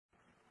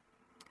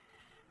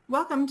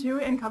Welcome to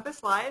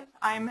NCompass Live.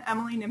 I'm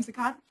Emily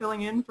Nimsicott,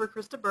 filling in for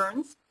Krista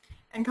Burns.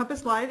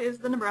 NCompass Live is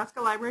the Nebraska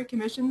Library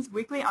Commission's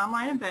weekly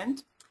online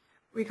event.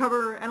 We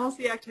cover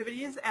NLC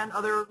activities and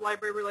other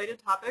library-related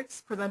topics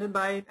presented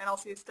by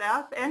NLC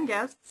staff and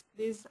guests.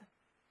 These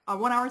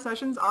one-hour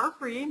sessions are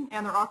free,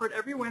 and they're offered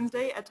every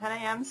Wednesday at 10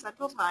 a.m.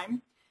 Central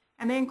Time.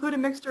 And they include a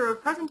mixture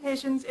of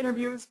presentations,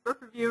 interviews, book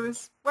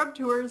reviews, web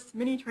tours,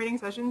 mini training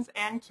sessions,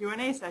 and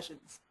Q&A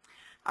sessions.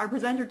 Our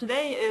presenter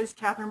today is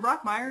Catherine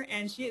Brockmeyer,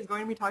 and she is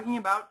going to be talking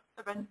about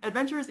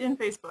adventures in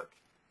Facebook.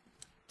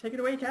 Take it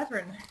away,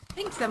 Catherine.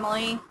 Thanks,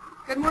 Emily.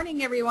 Good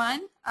morning,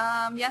 everyone.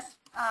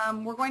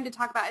 We're going to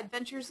talk about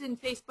adventures in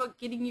Facebook,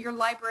 getting your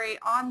library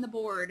on the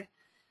board,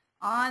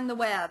 on the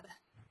web.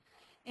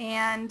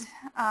 And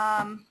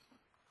I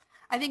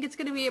think it's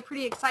going to be a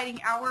pretty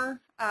exciting hour.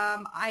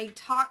 I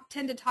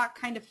tend to talk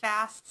kind of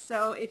fast,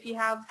 so if you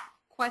have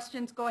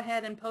questions, go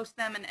ahead and post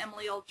them, and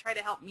Emily will try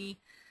to help me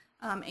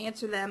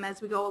answer them as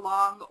we go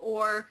along,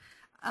 or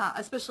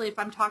especially if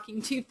I'm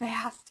talking too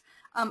fast.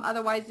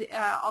 Otherwise,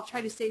 I'll try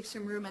to save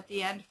some room at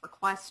the end for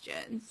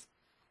questions.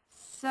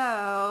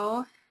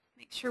 So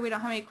make sure we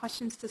don't have any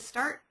questions to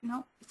start.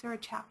 No, is there a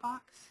chat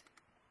box?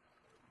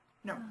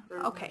 No,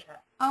 there's okay. no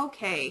chat.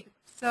 Okay,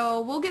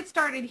 so we'll get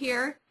started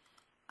here.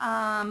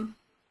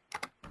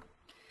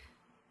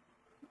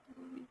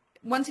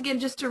 Once again,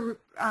 just to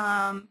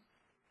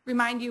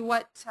remind you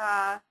what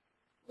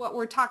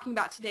we're talking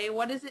about today.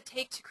 What does it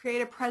take to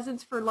create a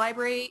presence for your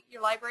library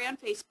on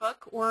Facebook,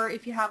 or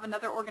if you have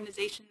another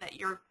organization that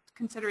you're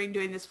considering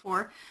doing this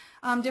for?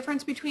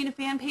 Difference between a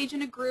fan page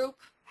and a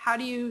group. How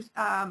do you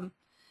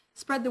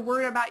spread the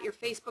word about your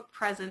Facebook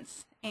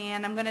presence?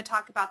 And I'm going to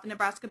talk about the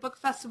Nebraska Book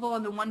Festival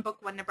and the One Book,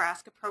 One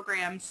Nebraska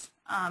programs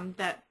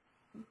that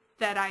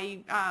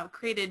I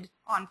created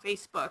on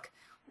Facebook.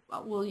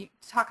 We'll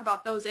talk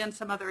about those and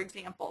some other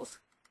examples.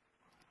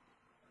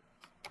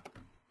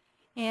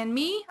 And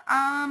me,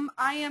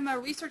 I am a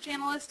research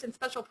analyst and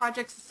special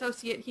projects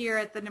associate here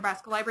at the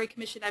Nebraska Library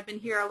Commission. I've been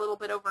here a little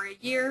bit over a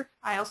year.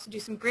 I also do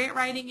some grant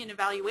writing and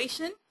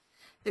evaluation.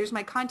 There's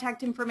my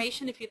contact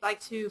information if you'd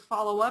like to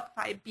follow up.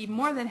 I'd be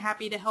more than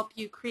happy to help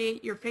you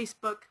create your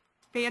Facebook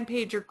fan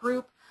page or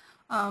group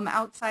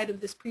outside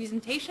of this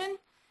presentation.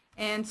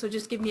 And so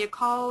just give me a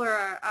call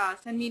or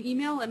send me an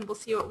email, and we'll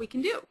see what we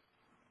can do.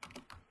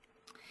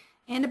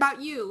 And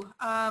about you,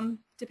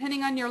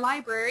 depending on your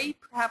library,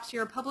 perhaps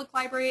you're a public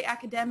library,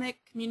 academic,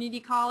 community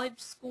college,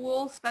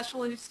 school,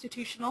 special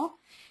institutional.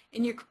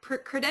 And your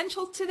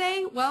credentials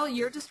today, well,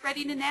 you're just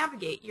ready to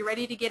navigate. You're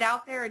ready to get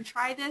out there and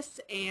try this,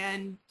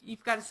 and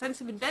you've got a sense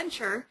of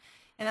adventure,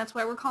 and that's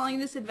why we're calling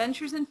this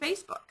Adventures in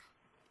Facebook.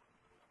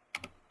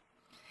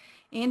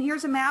 And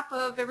here's a map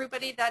of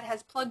everybody that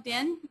has plugged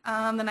in.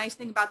 The nice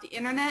thing about the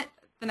internet,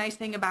 the nice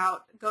thing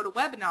about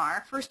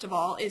GoToWebinar, first of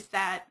all, is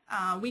that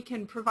we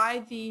can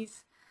provide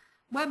these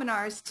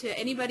webinars to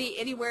anybody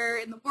anywhere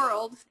in the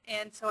world,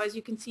 and so as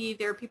you can see,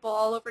 there are people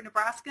all over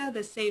Nebraska.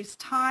 This saves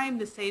time,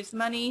 this saves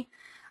money.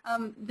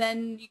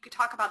 Then you could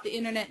talk about the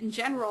internet in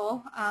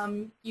general.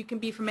 You can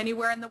be from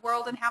anywhere in the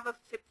world and have a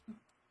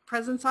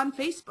presence on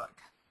Facebook.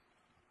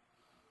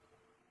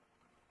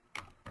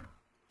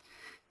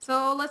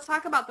 So let's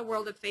talk about the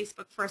world of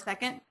Facebook for a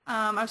second.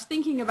 I was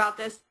thinking about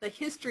this, the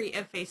history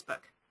of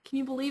Facebook. Can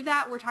you believe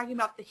that? We're talking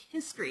about the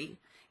history.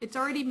 It's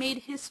already made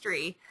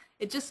history.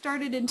 It just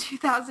started in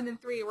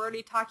 2003. We're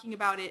already talking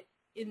about it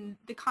in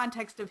the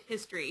context of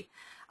history.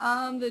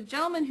 The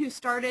gentleman who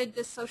started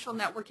this social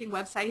networking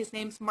website, his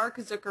name's Mark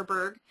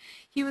Zuckerberg.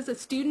 He was a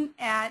student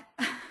at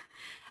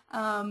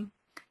Harvard,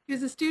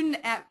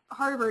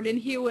 and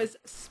he was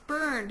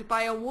spurned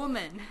by a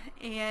woman,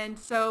 and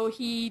so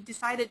he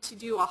decided to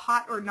do a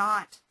hot or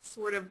not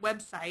sort of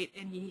website,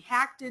 and he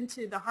hacked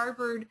into the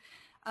Harvard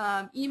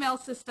email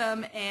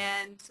system,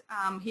 and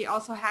he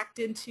also hacked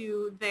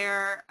into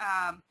their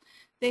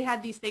they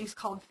had these things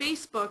called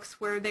Facebooks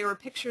where they were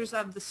pictures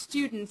of the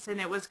students, and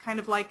it was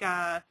kind of like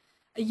a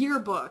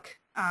yearbook.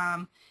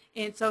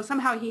 And so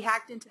somehow he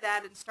hacked into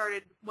that and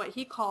started what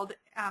he called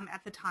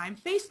at the time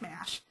Face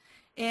Mash.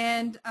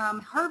 And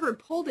Harvard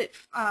pulled it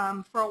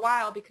for a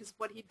while because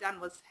what he'd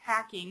done was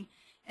hacking,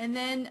 and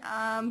then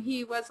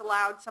he was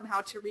allowed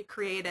somehow to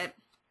recreate it.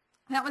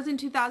 That was in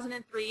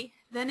 2003.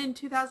 Then in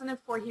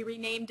 2004 he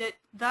renamed it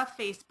The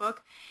Facebook,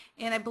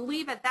 and I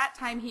believe at that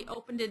time he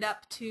opened it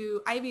up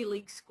to Ivy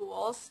League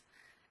schools.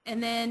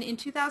 And then in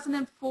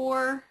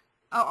 2004,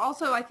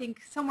 also I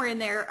think somewhere in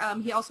there,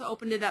 he also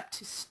opened it up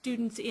to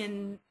students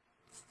in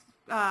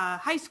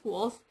high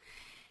schools.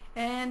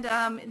 And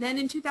then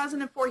in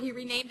 2004 he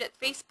renamed it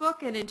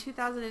Facebook, and in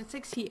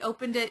 2006 he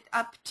opened it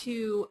up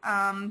to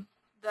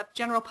the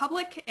general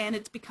public, and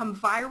it's become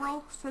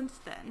viral since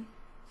then.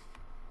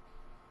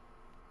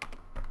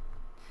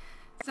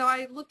 So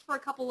I looked for a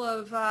couple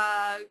of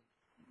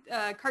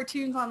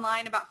cartoons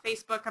online about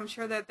Facebook. I'm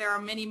sure that there are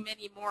many,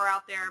 many more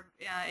out there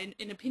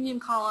in opinion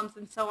columns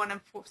and so on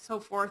and so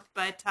forth,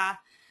 but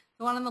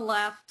the one on the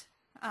left,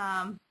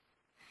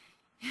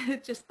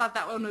 just thought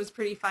that one was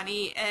pretty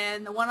funny,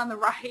 and the one on the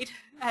right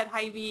at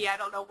Hy-Vee, I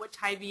don't know which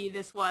Hy-Vee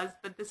this was,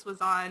 but this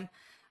was on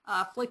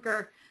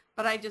Flickr,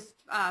 but I just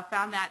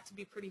found that to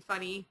be pretty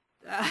funny.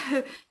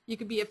 You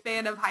could be a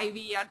fan of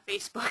Hy-Vee on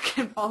Facebook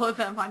and follow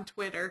them on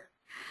Twitter.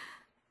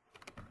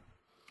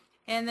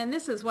 And then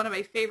this is one of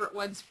my favorite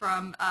ones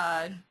from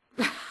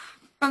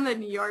from the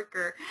New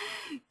Yorker.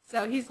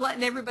 So he's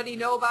letting everybody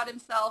know about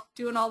himself,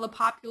 doing all the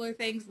popular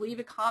things. Leave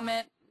a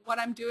comment, what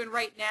I'm doing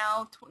right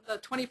now, the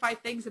 25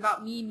 things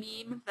about me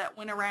meme that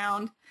went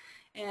around,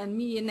 and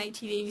me in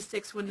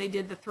 1986 when they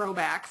did the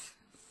throwbacks.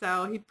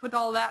 So he put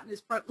all that in his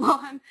front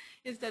lawn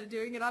instead of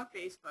doing it on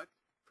Facebook.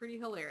 Pretty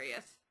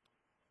hilarious.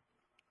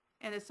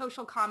 And a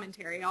social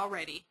commentary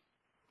already.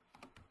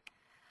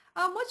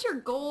 What's your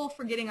goal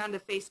for getting onto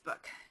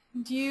Facebook?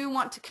 Do you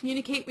want to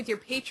communicate with your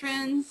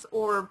patrons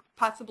or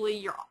possibly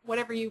your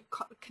whatever you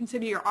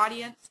consider your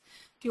audience?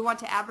 Do you want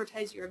to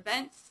advertise your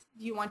events?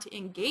 Do you want to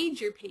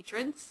engage your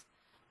patrons?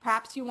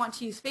 Perhaps you want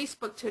to use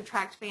Facebook to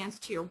attract fans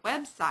to your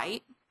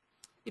website,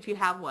 if you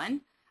have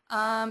one.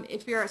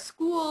 If you're a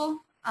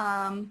school,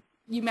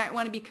 you might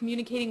want to be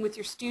communicating with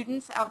your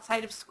students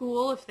outside of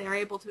school if they're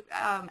able to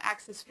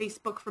access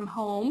Facebook from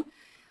home.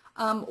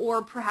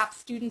 Or perhaps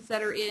students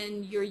that are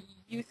in your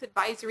youth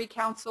advisory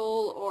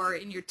council or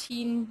in your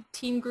teen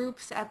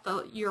groups at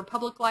your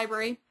public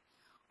library.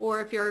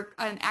 Or if you're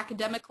an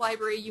academic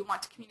library, you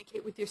want to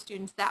communicate with your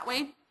students that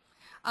way.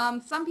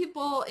 Some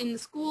people in the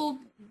schools,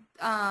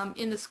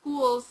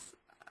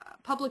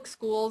 public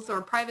schools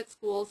or private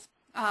schools,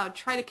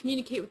 try to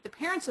communicate with the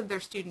parents of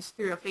their students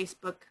through a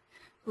Facebook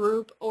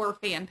group or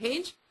fan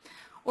page.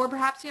 Or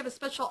perhaps you have a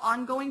special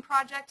ongoing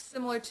project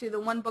similar to the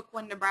One Book,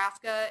 One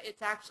Nebraska.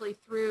 It's actually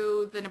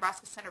through the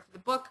Nebraska Center for the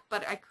Book,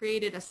 but I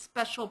created a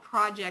special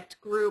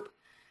project group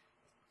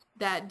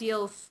that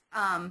deals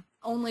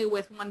only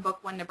with One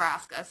Book, One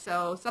Nebraska,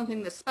 so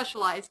something that's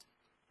specialized.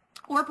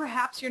 Or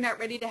perhaps you're not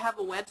ready to have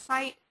a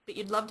website, but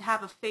you'd love to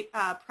have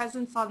a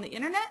presence on the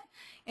internet,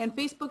 and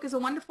Facebook is a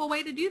wonderful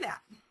way to do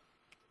that.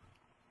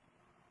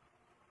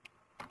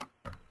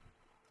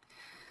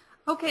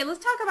 Okay, let's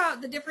talk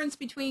about the difference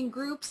between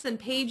groups and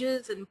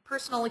pages and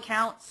personal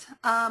accounts.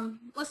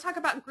 Let's talk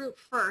about group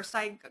first.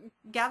 I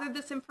gathered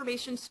this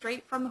information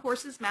straight from the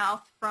horse's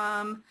mouth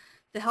from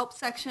the help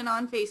section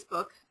on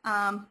Facebook.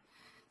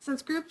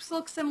 Since groups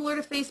look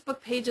similar to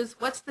Facebook pages,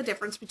 what's the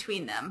difference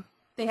between them?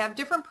 They have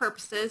different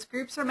purposes.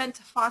 Groups are meant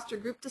to foster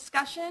group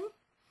discussion.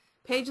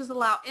 Pages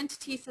allow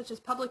entities such as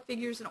public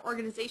figures and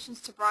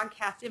organizations to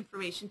broadcast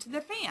information to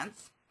their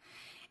fans.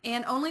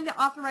 And only the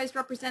authorized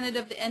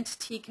representative of the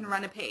entity can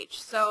run a page.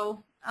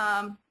 So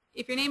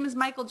if your name is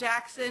Michael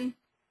Jackson,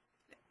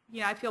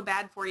 I feel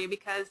bad for you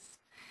because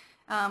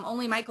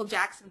only Michael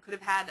Jackson could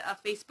have had a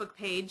Facebook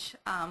page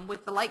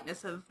with the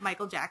likeness of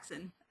Michael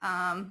Jackson.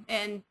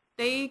 And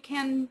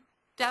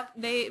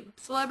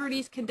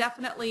celebrities can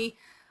definitely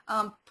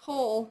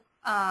pull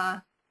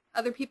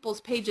other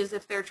people's pages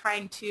if they're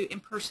trying to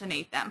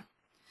impersonate them.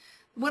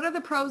 What are the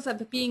pros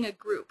of being a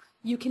group?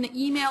 You can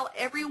email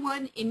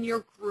everyone in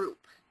your group.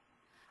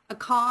 A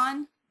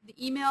con, the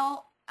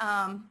email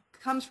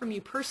comes from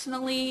you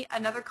personally.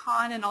 Another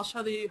con, and I'll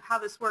show you how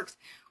this works.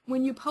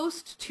 When you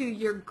post to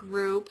your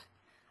group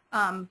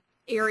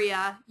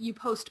area, you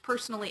post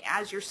personally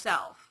as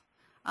yourself.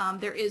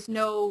 There is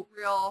no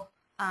real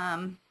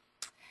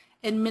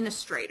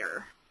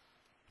administrator.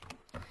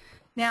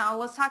 Now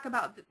let's talk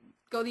about,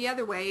 go the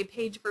other way,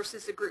 page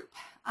versus a group.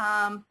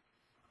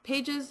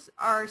 Pages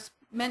are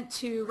meant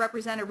to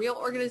represent a real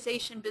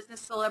organization,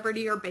 business,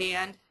 celebrity, or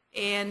band.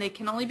 And they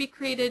can only be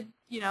created,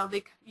 you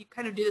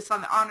kind of do this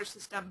on the honor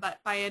system, but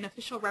by an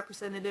official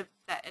representative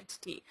of that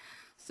entity.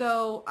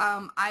 So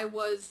I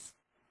was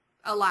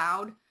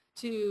allowed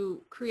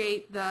to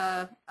create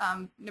the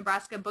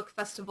Nebraska Book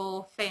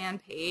Festival fan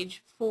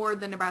page for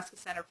the Nebraska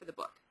Center for the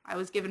Book. I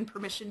was given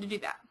permission to do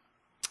that.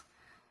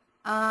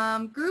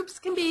 Groups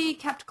can be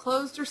kept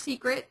closed or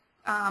secret.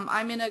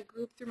 I'm in a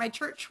group through my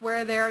church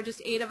where there are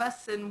just 8 of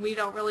us, and we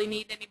don't really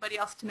need anybody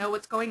else to know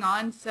what's going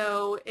on,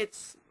 so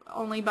it's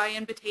only by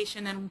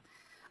invitation, and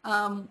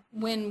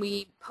when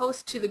we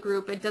post to the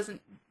group,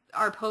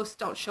 our posts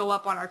don't show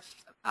up on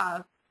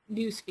our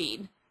news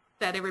feed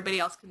that everybody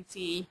else can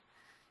see,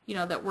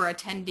 that we're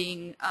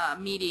attending a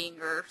meeting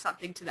or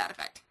something to that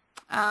effect.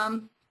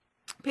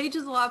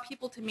 Pages allow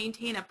people to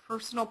maintain a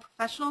personal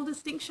professional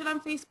distinction on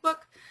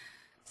Facebook.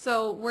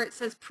 So where it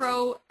says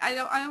I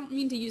don't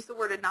mean to use the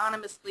word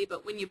anonymously,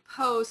 but when you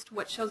post,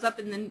 what shows up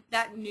in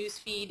that news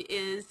feed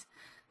is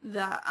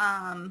the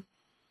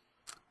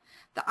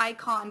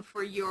icon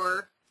for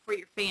your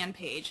fan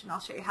page, and I'll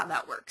show you how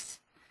that works.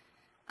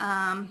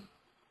 And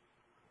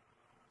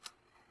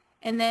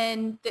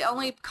then the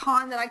only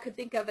con that I could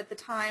think of at the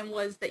time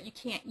was that you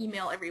can't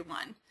email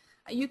everyone.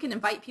 You can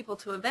invite people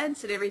to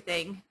events and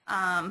everything,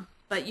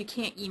 but you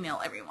can't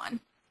email everyone.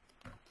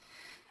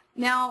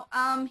 Now,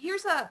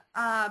 here's a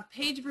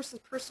page versus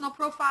personal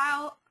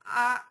profile.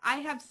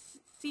 I have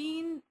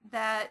seen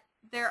that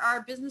there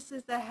are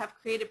businesses that have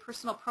created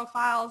personal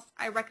profiles.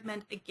 I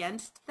recommend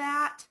against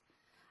that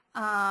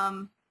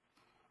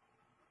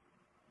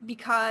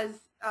because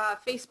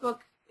Facebook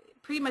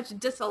pretty much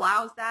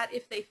disallows that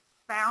if they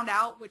found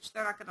out, which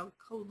they're not going to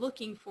go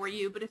looking for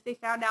you, but if they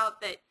found out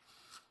that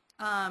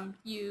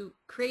you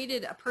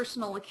created a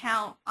personal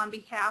account on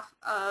behalf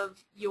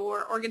of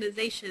your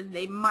organization,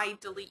 they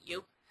might delete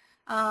you.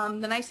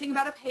 The nice thing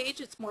about a page,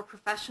 it's more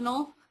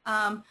professional.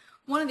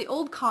 One of the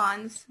old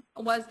cons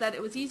was that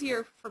it was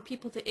easier for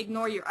people to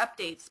ignore your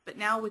updates, but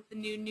now with the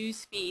new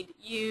news feed,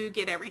 you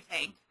get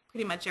everything,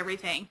 pretty much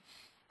everything.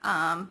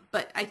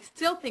 But I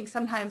still think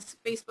sometimes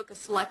Facebook is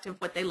selective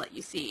what they let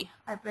you see.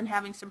 I've been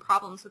having some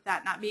problems with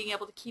that, not being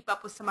able to keep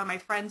up with some of my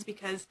friends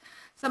because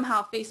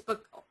somehow Facebook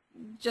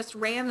just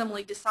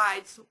randomly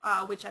decides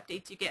which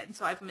updates you get, and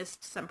so I've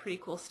missed some pretty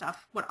cool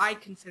stuff, what I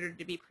considered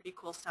to be pretty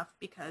cool stuff,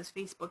 because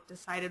Facebook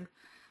decided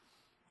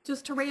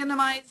just to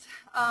randomize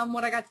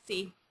what I got to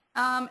see.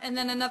 And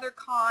then another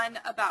con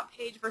about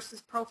page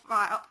versus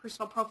profile,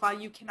 personal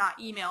profile, you cannot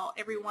email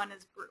everyone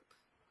as a group.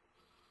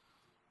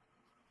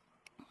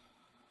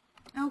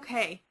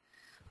 Okay,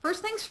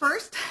 first things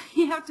first,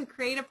 you have to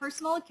create a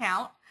personal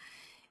account,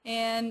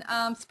 and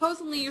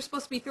supposedly you're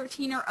supposed to be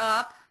 13 or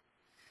up.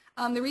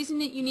 The reason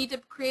that you need to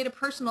create a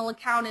personal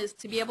account is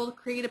to be able to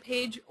create a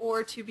page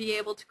or to be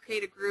able to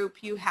create a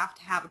group, you have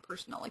to have a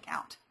personal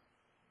account.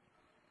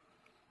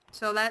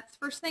 So that's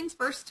first things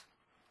first.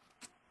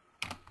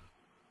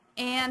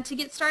 And to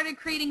get started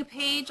creating a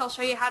page, I'll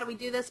show you how do we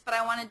do this, but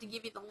I wanted to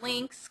give you the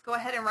links. Go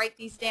ahead and write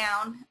these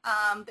down.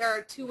 There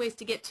are two ways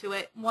to get to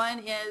it. One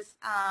is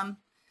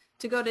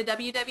to go to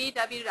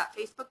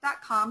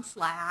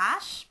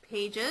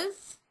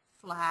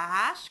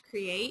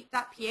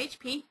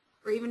www.facebook.com/pages/create.php,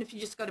 or even if you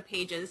just go to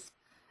pages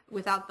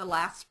without the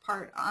last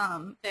part,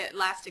 the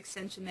last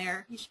extension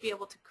there, you should be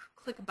able to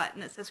click a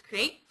button that says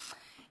create.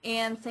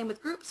 And same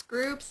with groups,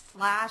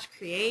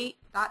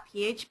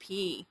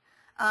 groups/create.php.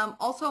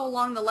 Also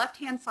along the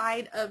left-hand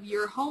side of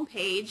your home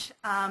page,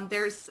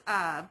 there's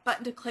a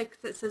button to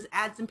click that says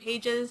Ads and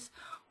Pages,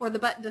 or the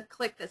button to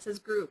click that says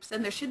Groups.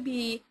 And there should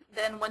be,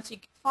 then once you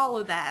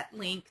follow that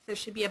link, there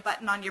should be a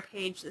button on your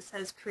page that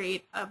says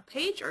Create a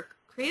Page or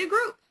Create a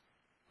Group.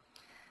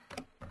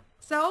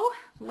 So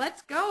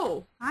let's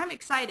go. I'm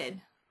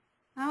excited.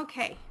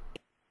 Okay.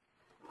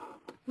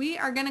 We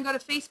are going to go to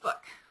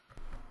Facebook.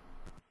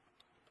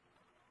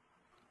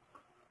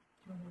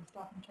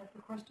 Stop and check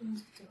for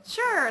questions?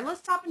 Sure, let's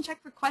stop and check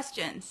for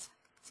questions.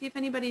 See if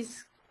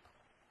anybody's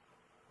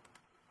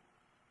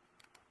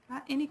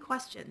got any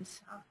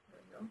questions. Oh,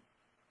 there we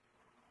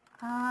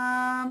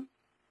go.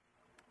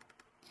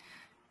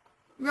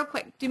 Real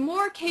quick, do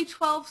more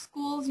K-12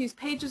 schools use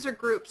pages or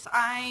groups?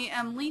 I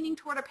am leaning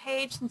toward a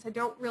page since I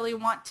don't really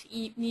want to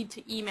need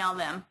to email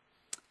them.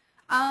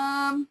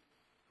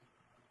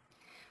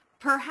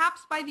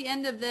 Perhaps by the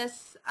end of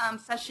this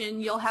session,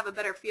 you'll have a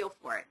better feel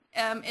for it.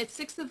 It's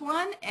 6 of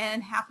one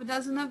and half a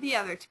dozen of the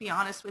other, to be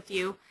honest with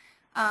you.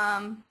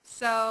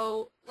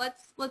 So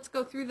let's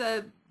go through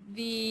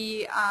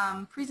the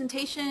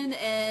presentation,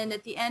 and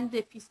at the end,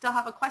 if you still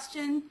have a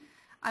question,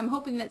 I'm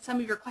hoping that some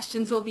of your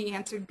questions will be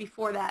answered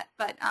before that.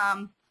 But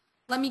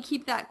let me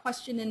keep that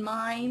question in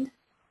mind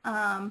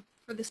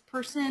for this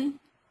person,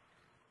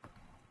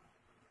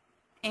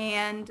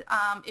 and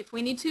if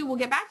we need to, we'll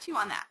get back to you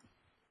on that.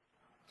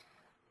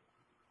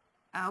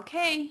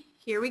 Okay,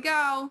 here we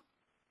go.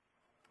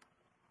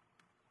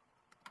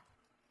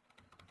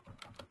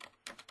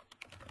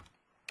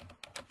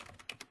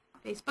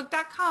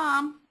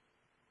 Facebook.com,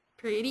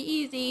 pretty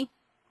easy.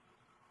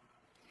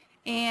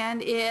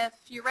 And if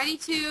you're ready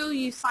to,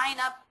 you sign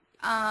up.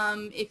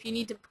 If you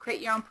need to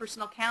create your own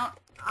personal account,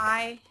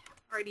 I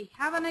already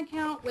have an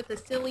account with a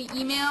silly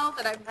email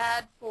that I've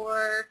had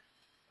for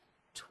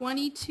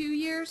 22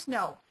 years,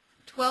 no,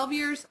 12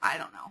 years, I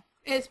don't know.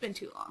 It's been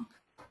too long.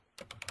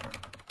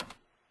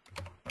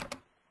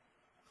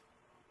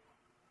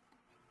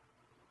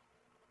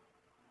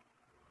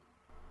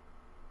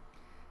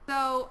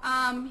 So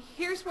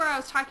here's where I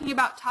was talking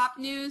about top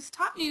news.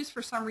 Top news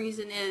for some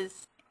reason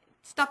is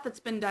stuff that's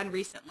been done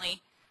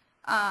recently,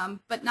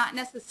 but not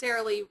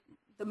necessarily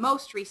the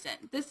most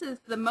recent. This is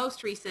the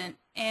most recent,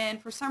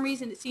 and for some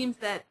reason it seems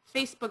that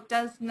Facebook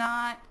does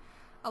not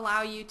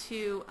allow you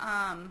to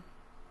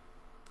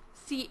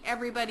see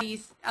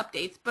everybody's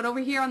updates. But over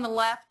here on the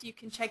left, you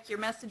can check your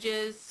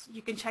messages,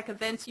 you can check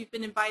events you've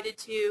been invited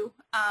to,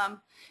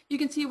 you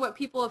can see what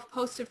people have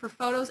posted for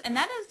photos, and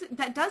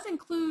that does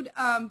include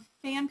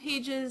fan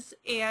pages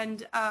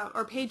and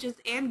or pages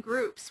and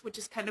groups, which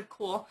is kind of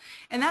cool.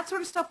 And that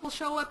sort of stuff will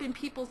show up in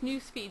people's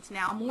news feeds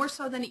now, more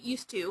so than it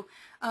used to.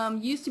 You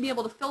used to be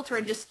able to filter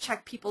and just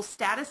check people's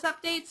status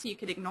updates, so you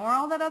could ignore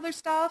all that other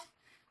stuff.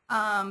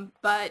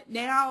 But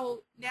now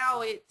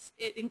it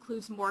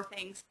includes more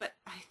things, but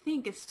I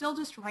think it's still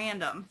just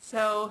random.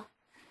 So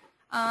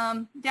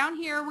down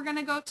here we're going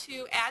to go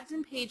to Ads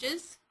and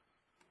Pages.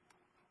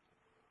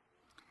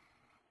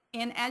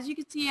 And as you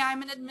can see,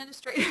 I'm an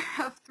administrator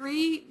of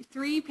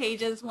three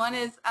pages. One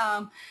is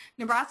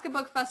Nebraska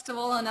Book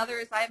Festival, another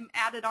is I'm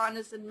added on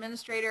as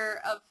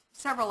administrator of,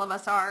 several of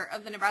us are,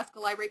 of the Nebraska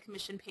Library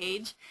Commission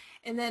page.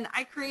 And then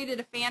I created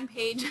a fan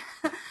page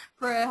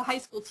for a high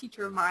school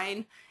teacher of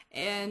mine.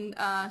 And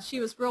she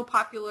was real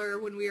popular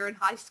when we were in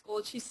high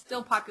school. She's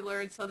still popular,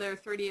 and so there are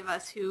 30 of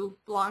us who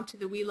belong to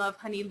the We Love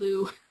Honey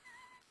Lou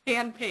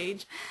fan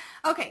page.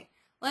 Okay,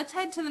 let's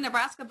head to the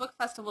Nebraska Book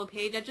Festival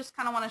page. I just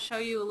kind of want to show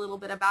you a little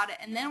bit about it,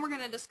 and then we're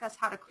going to discuss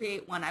how to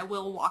create one. I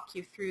will walk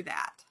you through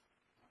that.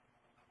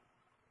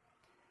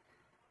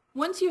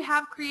 Once you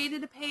have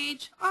created a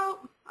page,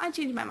 oh, I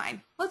changed my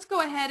mind. Let's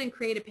go ahead and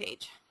create a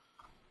page.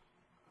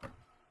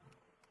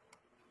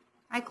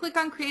 I click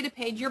on create a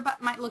page. Your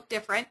button might look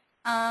different.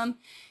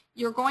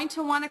 You're going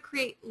to want to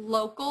create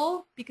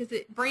local because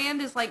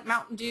brand is like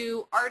Mountain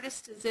Dew.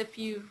 Artist is if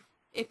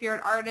you're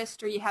an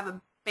artist or you have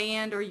a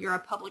band or you're a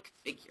public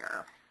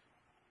figure.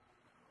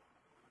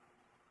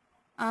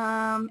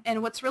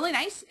 And what's really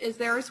nice is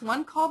there is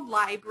one called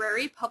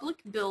Library Public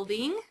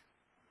Building.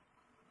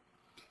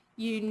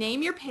 You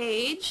name your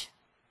page.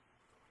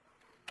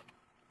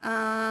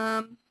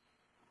 The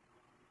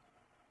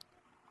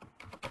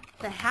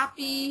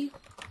happy,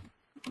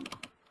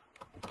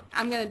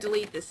 I'm going to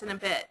delete this in a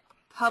bit,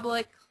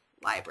 public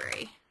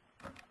library.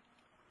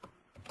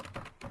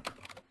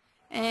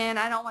 And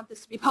I don't want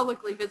this to be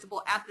publicly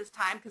visible at this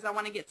time because I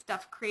want to get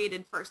stuff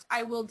created first.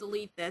 I will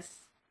delete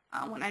this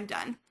when I'm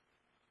done.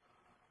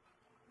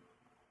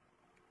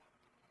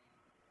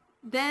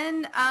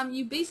 Then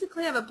you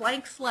basically have a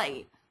blank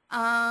slate.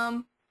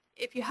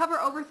 If you hover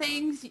over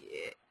things,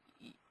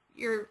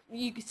 you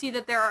can see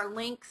that there are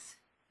links.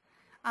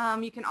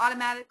 You can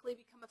automatically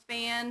become a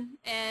fan,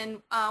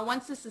 and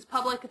once this is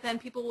public, then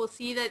people will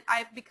see that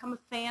I've become a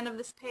fan of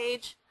this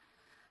page.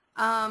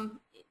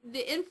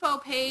 The info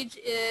page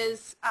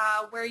is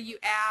where you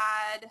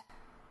add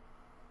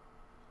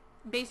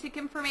basic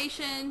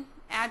information,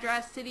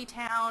 address, city,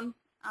 town,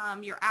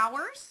 your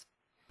hours.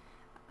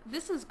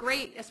 This is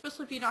great,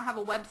 especially if you don't have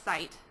a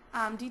website.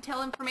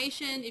 Detail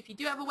information if you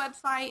do have a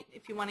website,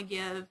 if you want to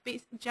give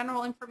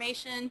general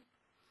information.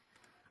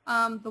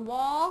 The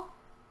wall,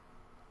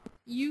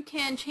 you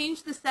can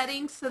change the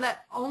settings so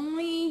that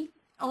only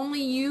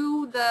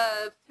you,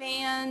 the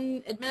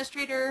fan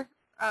administrator,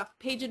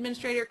 page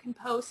administrator, can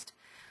post.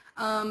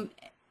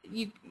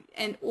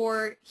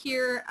 Or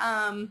here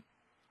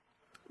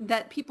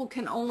that people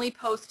can only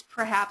post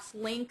perhaps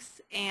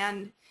links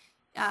and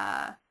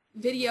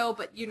video,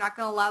 but you're not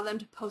going to allow them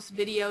to post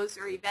videos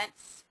or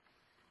events.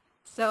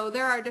 So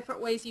there are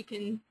different ways you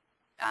can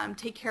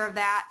take care of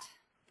that.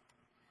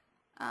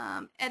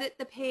 Edit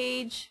the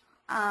page.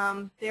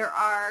 There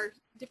are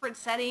different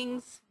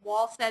settings,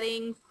 wall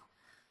settings.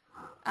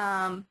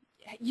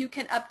 You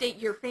can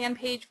update your fan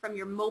page from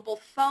your mobile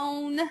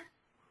phone.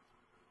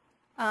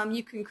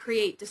 You can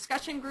create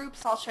discussion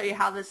groups. I'll show you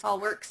how this all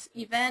works.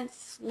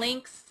 Events,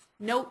 links,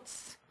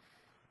 notes,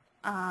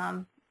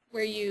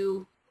 where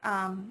you,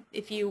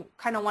 if you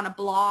kind of want to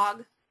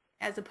blog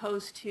as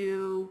opposed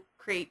to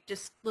create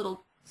just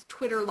little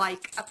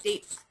Twitter-like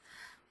updates.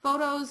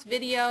 Photos,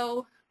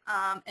 video,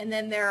 and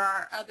then there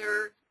are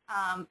other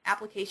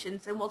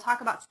applications, and we'll talk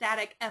about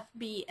static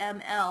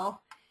FBML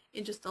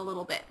in just a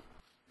little bit.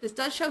 This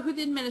does show who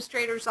the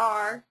administrators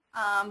are.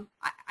 I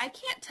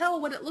can't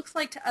tell what it looks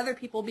like to other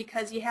people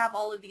because you have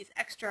all of these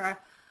extra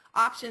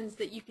options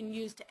that you can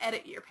use to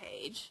edit your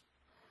page.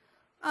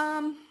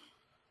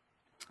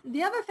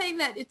 The other thing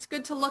that it's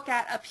good to look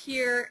at up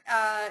here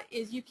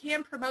is you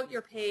can promote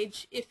your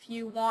page if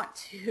you want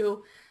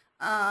to.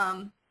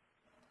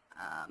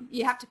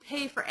 You have to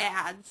pay for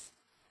ads,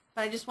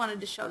 but I just wanted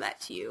to show that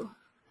to you.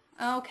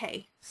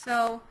 Okay,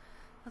 so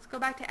let's go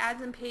back to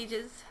ads and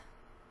pages.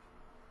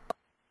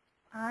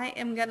 I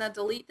am going to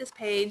delete this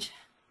page,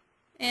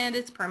 and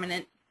it's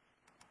permanent.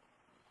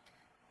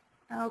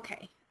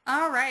 Okay,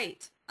 all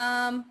right.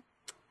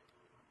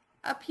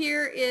 Up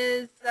here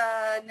is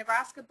the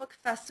Nebraska Book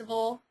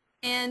Festival,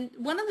 and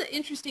one of the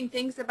interesting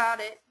things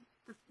about it,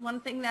 one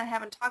thing that I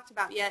haven't talked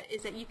about yet,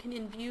 is that you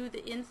can view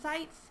the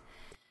insights.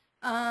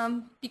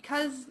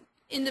 Because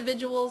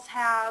individuals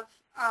have,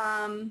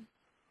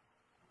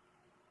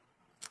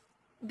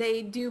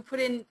 they do put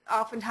in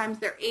oftentimes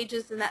their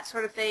ages and that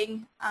sort of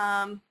thing.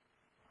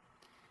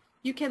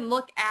 You can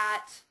look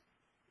at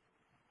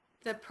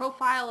the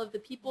profile of the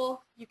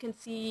people. You can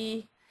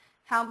see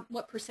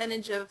what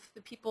percentage of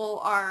the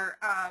people are,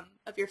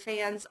 of your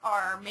fans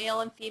are male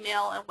and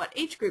female and what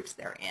age groups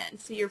they're in.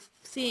 So you're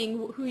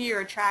seeing who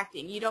you're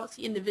attracting. You don't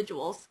see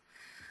individuals.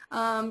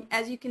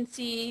 As you can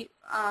see,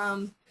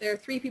 there are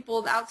 3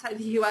 people outside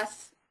the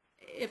U.S.,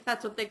 if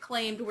that's what they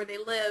claimed where they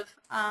live,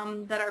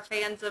 that are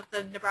fans of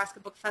the Nebraska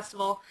Book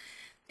Festival.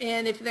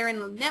 And if they're in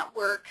the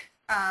network,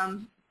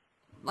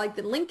 like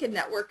the Lincoln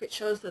Network, it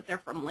shows that they're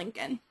from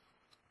Lincoln.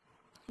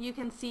 You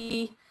can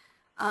see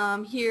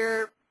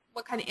here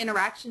what kind of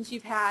interactions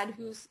you've had,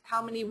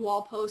 how many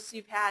wall posts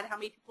you've had, how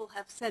many people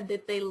have said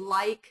that they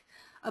like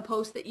a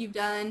post that you've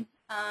done.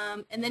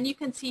 And then you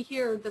can see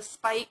here the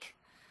spikes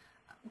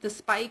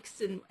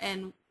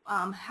and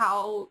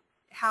how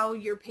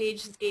your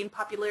page has gained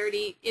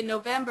popularity. In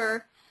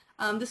November,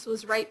 this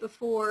was right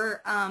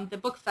before the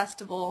book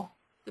festival.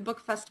 The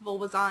book festival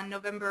was on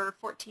November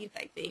 14th,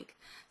 I think.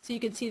 So you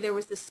can see there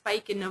was this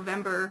spike in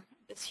November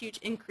this huge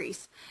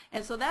increase.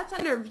 And so that's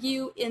under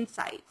View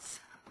Insights.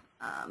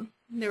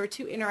 There were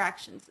 2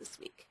 interactions this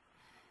week.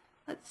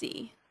 Let's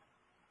see.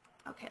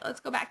 Okay, let's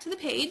go back to the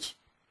page.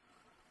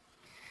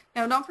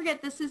 Now don't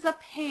forget, this is a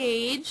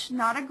page,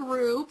 not a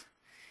group.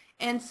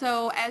 And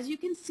so as you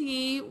can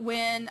see,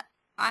 when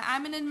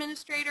I'm an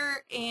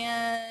administrator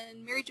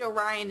and Mary Jo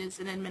Ryan is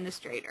an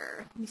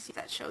administrator. Let me see if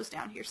that shows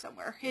down here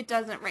somewhere. It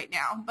doesn't right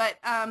now, but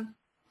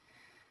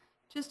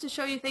just to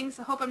show you things,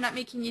 I hope I'm not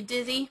making you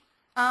dizzy.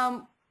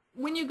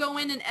 When you go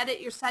in and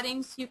edit your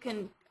settings, you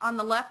can, on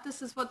the left,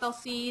 this is what they'll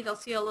see. They'll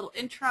see a little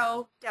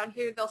intro. Down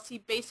here, they'll see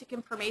basic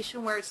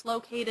information, where it's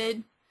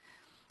located.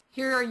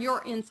 Here are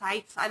your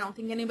insights. I don't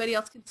think anybody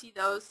else can see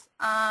those.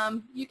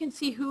 You can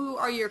see who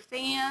are your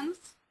fans.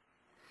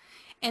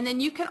 And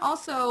then you can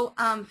also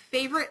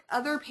favorite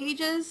other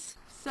pages.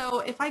 So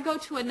if I go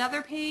to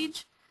another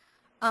page,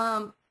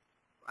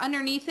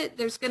 underneath it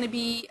there's going to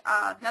be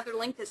another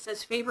link that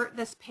says favorite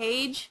this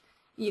page.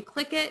 You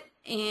click it,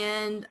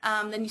 and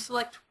then you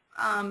select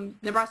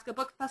Nebraska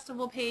Book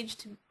Festival page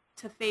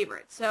to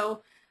favorite.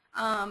 So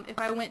if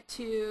I went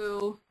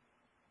to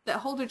the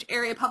Holdridge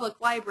Area Public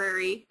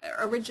Library,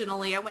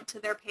 originally I went to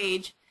their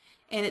page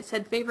and it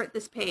said favorite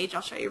this page.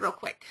 I'll show you real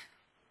quick.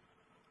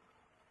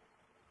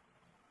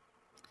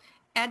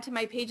 Add to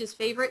my page's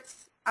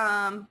favorites.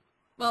 Well,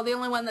 the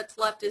only one that's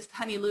left is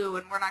Honey Lou,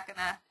 and we're not going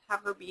to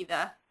have her be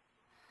the,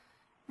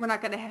 we're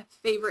not going to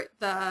favorite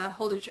the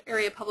Holdridge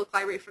Area Public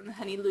Library from the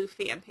Honey Lou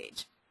fan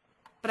page.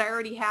 But I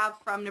already have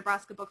from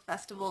Nebraska Book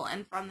Festival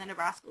and from the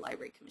Nebraska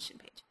Library Commission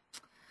page.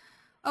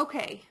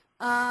 Okay.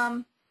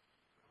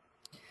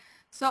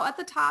 So at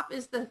the top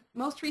is the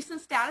most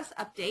recent status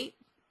update,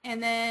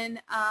 and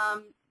then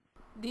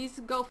these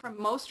go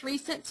from most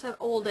recent to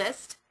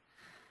oldest.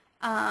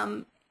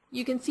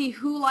 You can see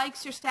who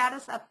likes your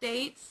status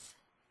updates,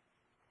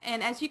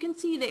 and as you can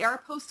see, they are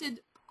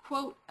posted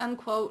quote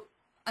unquote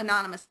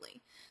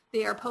anonymously.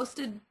 They are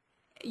posted,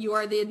 you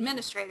are the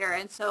administrator,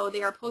 and so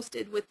they are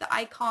posted with the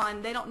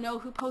icon. They don't know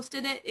who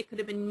posted it. It could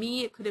have been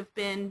me, it could have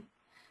been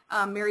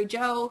Mary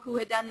Jo who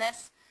had done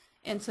this,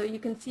 and so you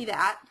can see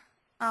that.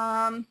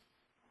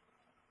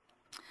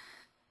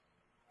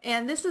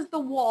 And this is the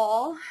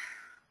wall.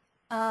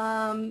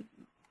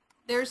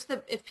 There's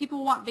the, if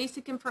people want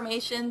basic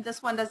information,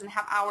 this one doesn't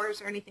have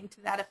hours or anything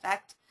to that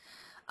effect.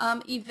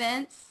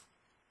 Events,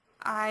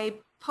 I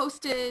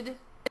posted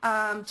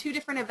 2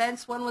 different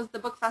events. One was the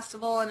book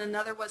festival, and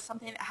another was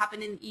something that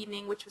happened in the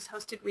evening, which was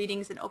hosted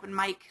readings and open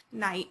mic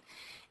night.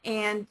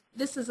 And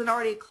this is an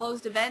already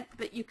closed event,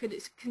 but you could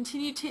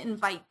continue to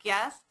invite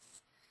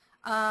guests.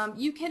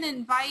 You can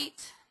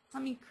invite,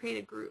 let me create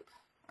a group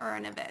or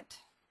an event.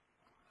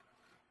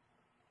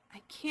 I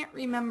can't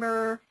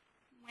remember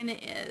when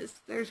it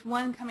is. There's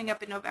one coming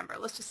up in November.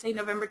 Let's just say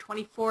November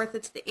 24th.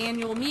 It's the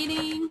annual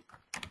meeting.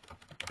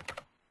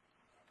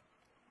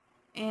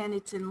 And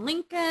it's in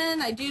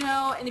Lincoln, I do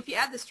know. And if you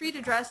add the street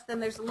address,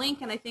 then there's a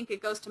link, and I think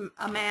it goes to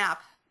a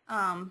map,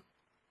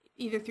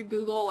 either through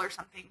Google or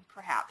something,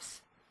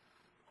 perhaps.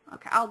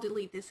 Okay, I'll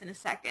delete this in a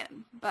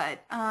second. But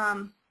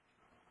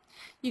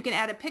you can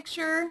add a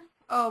picture.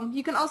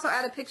 You can also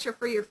add a picture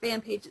for your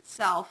fan page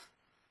itself.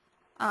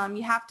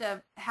 You have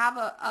to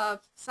have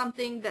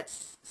something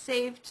that's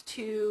saved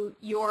to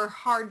your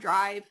hard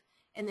drive,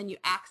 and then you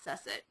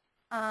access it.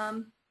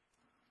 You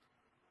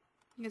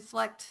can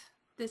select,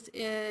 this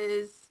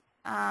is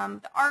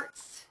the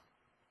arts,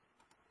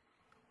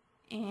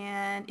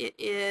 and it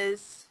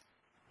is,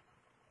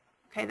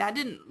 okay, that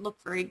didn't look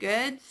very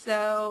good.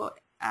 So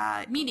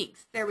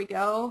meetings, there we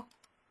go.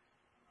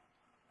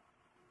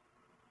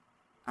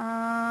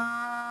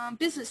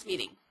 Business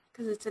meeting,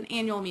 because it's an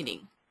annual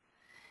meeting.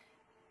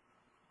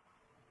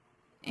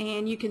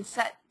 And you can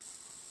set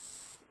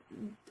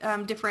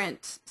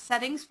different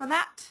settings for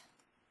that.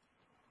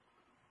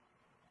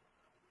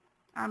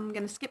 I'm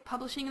going to skip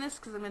publishing this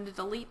because I'm going to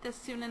delete this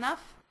soon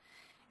enough.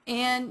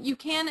 And you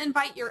can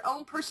invite your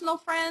own personal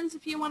friends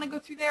if you want to go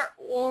through there.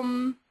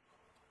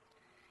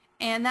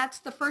 And that's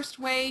the first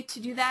way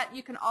to do that.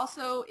 You can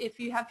also, if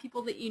you have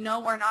people that you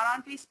know are not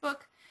on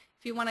Facebook,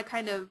 if you want to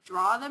kind of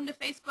draw them to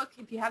Facebook,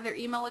 if you have their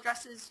email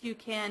addresses, you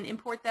can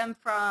import them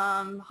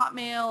from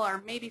Hotmail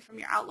or maybe from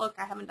your Outlook.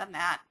 I haven't done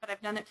that, but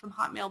I've done it from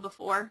Hotmail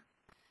before.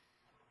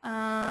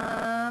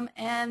 And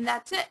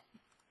that's it.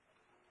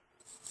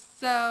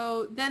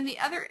 So then the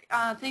other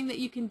thing that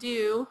you can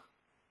do,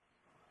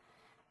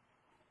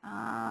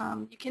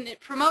 you can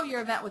promote your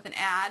event with an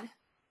ad.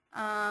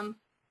 And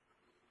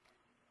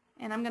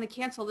I'm going to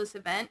cancel this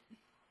event.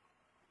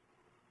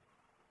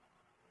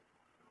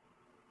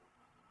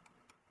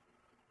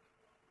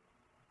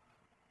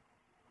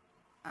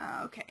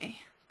 Okay,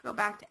 go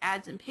back to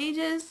ads and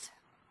pages.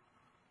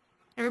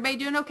 Everybody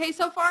doing okay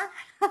so far?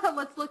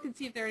 Let's look and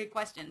see if there are any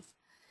questions,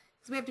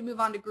 because we have to move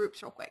on to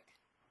groups real quick.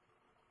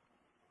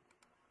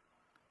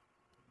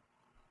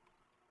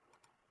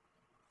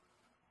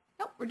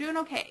 Nope, we're doing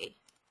okay.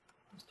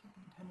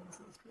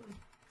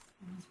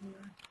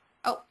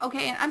 Oh,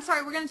 okay, and I'm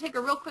sorry, we're going to take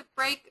a real quick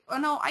break. Oh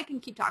no, I can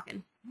keep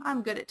talking.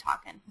 I'm good at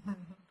talking.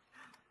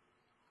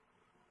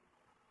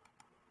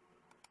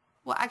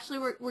 Well, actually,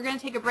 we're going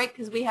to take a break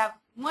because we have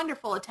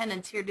wonderful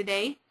attendance here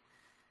today.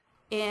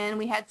 And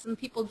we had some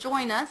people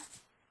join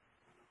us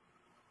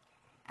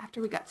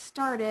after we got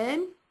started.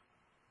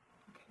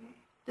 Okay.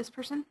 This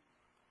person?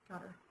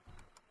 Got her.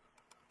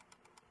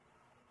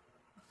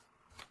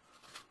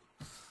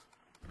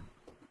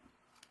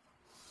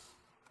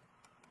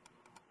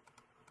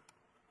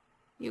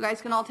 You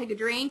guys can all take a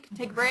drink,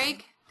 take a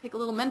break, take a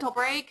little mental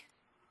break.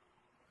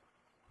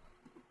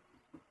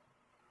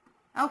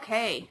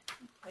 Okay.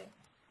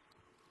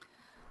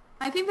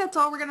 I think that's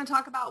all we're going to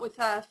talk about with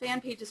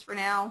fan pages for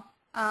now.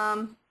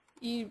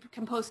 You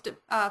can post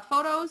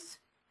photos.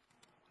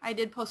 I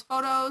did post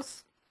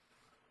photos.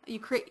 You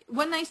create.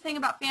 One nice thing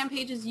about fan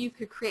pages, you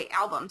could create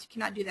albums. You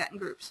cannot do that in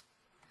groups.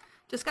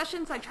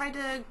 Discussions, I tried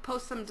to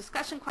post some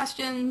discussion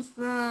questions.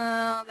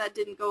 That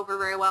didn't go over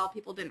very well.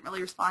 People didn't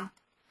really respond.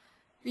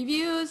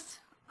 Reviews.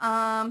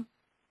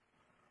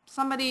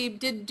 Somebody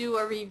did do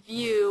a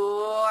review.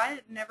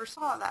 I never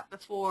saw that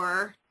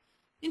before.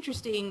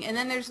 Interesting. And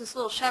then there's this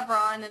little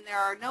chevron and there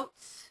are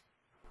notes.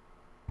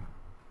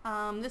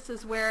 This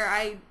is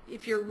where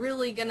if you're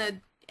really going to,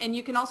 and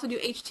you can also do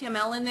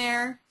HTML in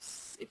there,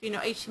 if you know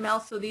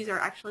HTML, so these are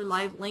actually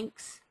live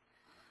links.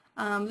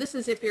 This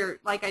is if you're,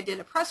 like I did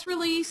a press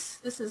release,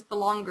 this is the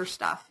longer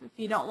stuff. If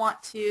you don't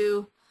want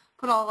to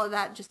put all of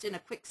that just in a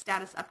quick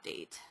status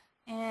update.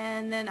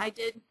 And then I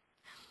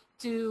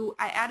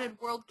added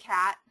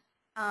WorldCat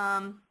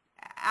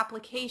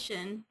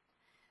application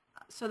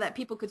so that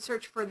people could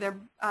search for their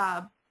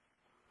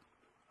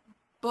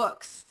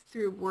books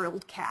through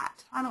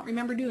WorldCat. I don't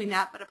remember doing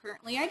that, but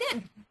apparently I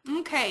did.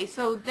 Okay,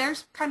 so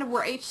there's kind of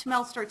where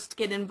HTML starts to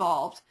get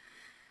involved.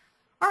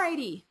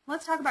 Alrighty,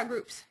 let's talk about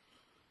groups.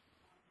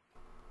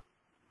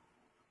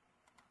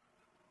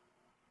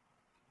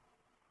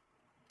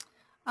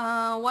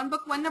 One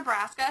Book, One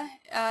Nebraska.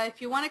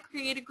 If you want to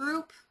create a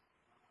group,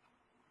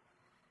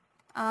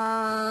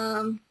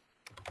 fans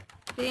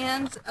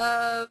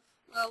of,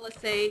 well, let's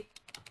say,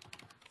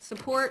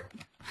 support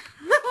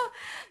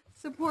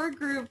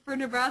group for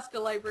Nebraska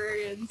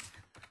librarians.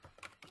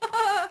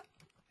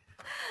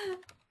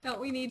 Don't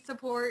we need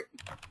support?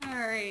 All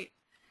right.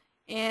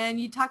 And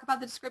you talk about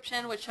the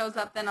description, which shows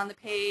up then on the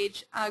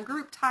page.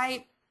 Group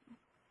type,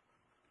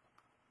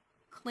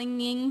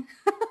 clinging.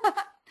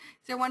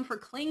 Is there one for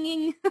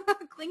clinging?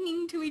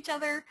 Clinging to each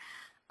other.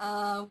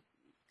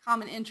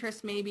 Common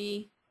interest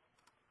maybe.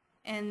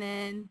 And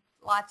then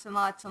lots and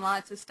lots and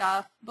lots of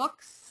stuff.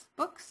 Books.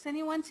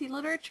 Anyone see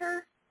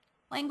literature?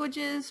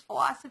 Languages,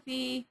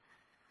 philosophy.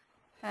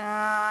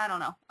 I don't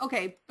know.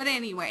 Okay, but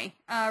anyway,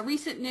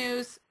 recent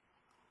news,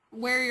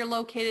 where you're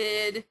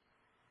located,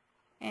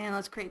 and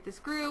let's create this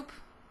group.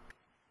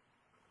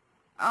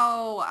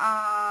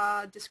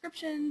 Oh,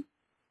 description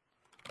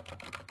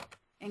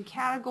and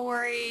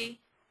category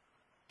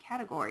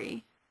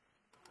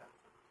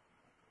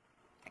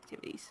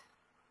activities.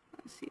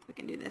 Let's see if we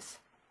can do this.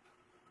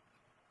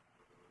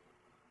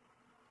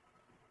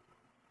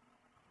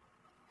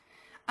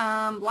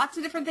 Lots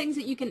of different things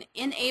that you can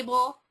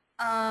enable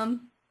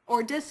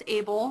or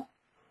disable.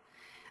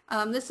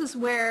 This is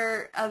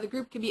where the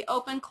group can be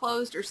open,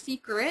 closed, or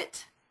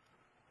secret.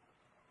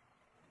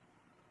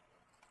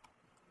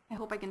 I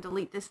hope I can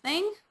delete this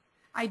thing.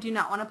 I do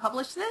not want to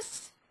publish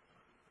this.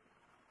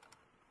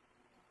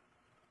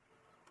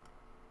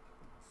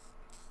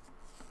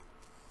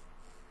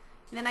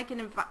 And then I can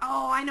invite,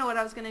 oh, I know what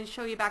I was going to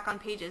show you back on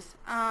pages.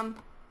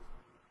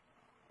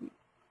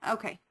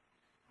 Okay.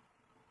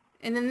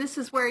 And then this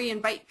is where you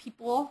invite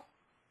people.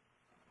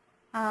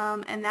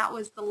 And that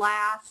was the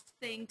last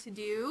thing to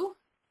do.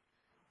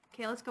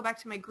 Okay, let's go back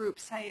to my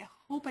groups. I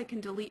hope I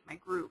can delete my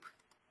group.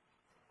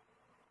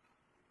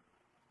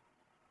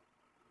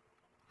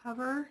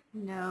 Hover,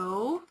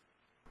 no.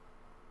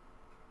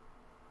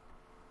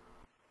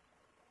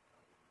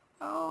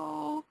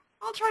 Oh,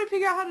 I'll try to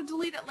figure out how to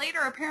delete it later,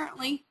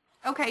 apparently.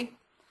 Okay.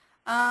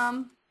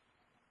 I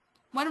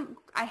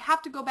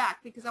have to go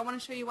back because I want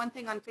to show you one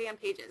thing on fan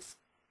pages.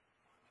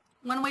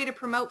 One way to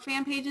promote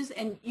fan pages,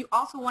 and you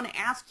also want to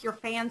ask your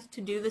fans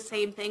to do the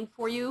same thing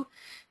for you.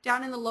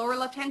 Down in the lower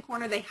left-hand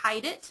corner, they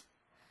hide it.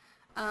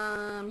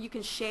 You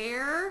can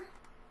share.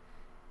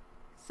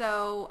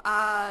 So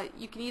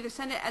you can either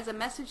send it as a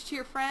message to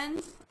your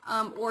friends,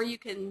 or you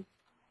can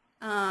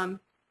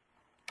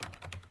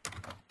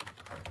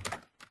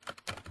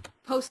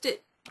post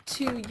it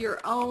to your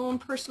own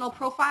personal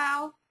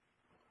profile.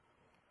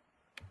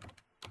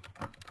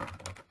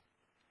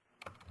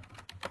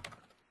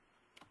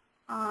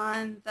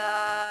 On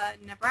the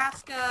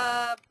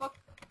Nebraska Book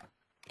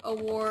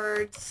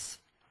Awards.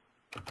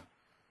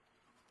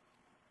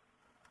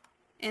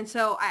 And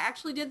so I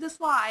actually did this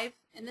live,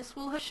 and this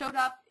will have shown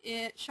up,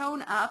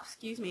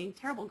 excuse me,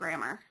 terrible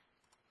grammar,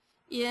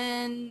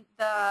 in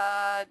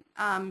the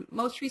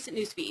most recent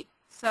newsfeed.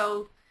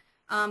 So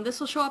this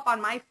will show up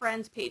on my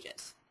friends'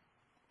 pages,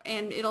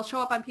 and it'll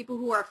show up on people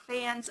who are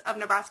fans of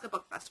Nebraska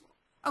Book Festival.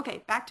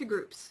 Okay, back to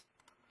groups.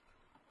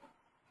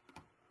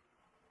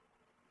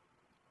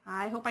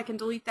 I hope I can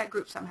delete that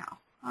group somehow.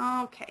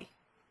 Okay.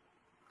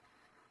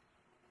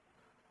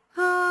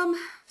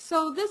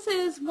 So this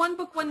is One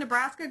Book, One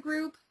Nebraska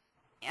group.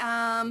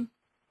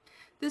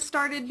 This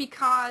started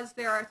because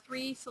there are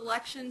 3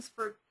 selections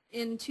for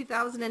in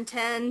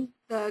 2010,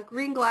 the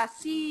Green Glass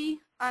Sea,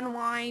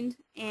 Unwind,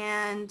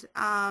 and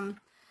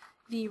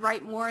the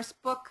Wright Morris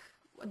book,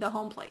 The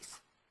Home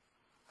Place.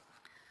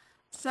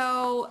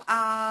 So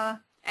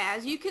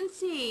as you can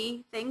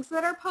see, things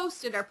that are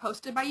posted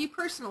by you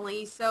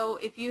personally. So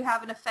if you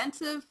have an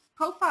offensive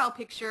profile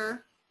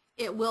picture,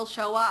 it will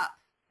show up.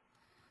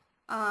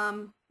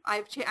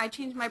 I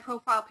change my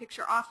profile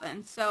picture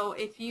often, so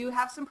if you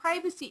have some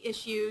privacy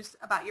issues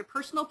about your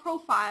personal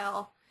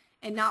profile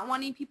and not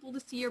wanting people to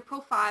see your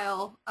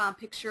profile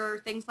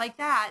picture, things like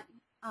that,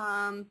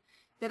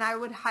 then I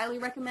would highly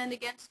recommend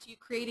against you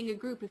creating a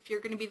group if you're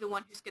going to be the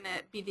one who's going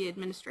to be the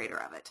administrator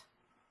of it.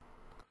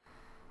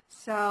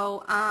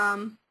 So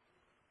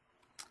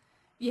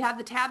you have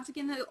the tabs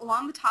again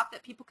along the top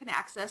that people can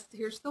access.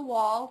 Here's the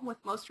wall with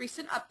most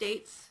recent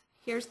updates.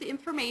 Here's the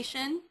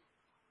information.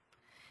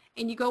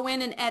 And you go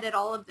in and edit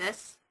all of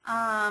this.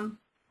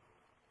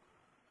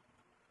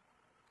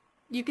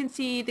 You can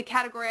see the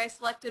category I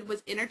selected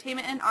was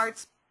entertainment and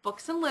arts,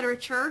 books and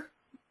literature.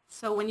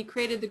 So when you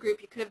created the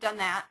group, you could have done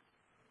that.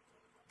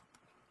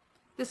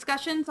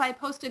 Discussions, I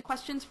posted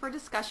questions for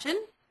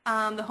discussion.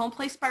 The Home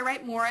Place by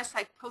Wright Morris,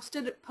 I posed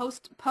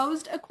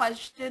a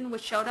question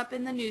which showed up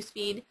in the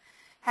newsfeed.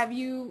 Have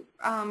you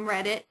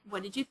read it?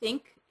 What did you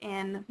think?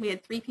 And we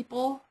had 3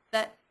 people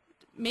that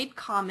made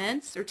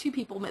comments, or 2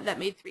 people that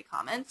made 3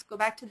 comments. Go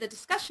back to the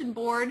discussion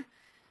board.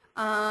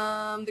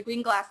 The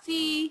Green Glass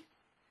Sea.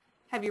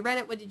 Have you read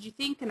it? What did you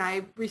think? And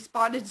I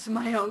responded to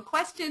my own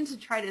question to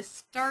try to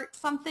start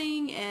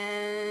something,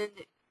 and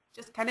it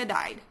just kind of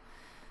died.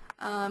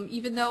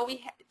 Even though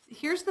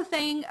here's the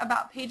thing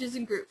about pages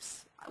and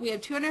groups. We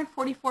have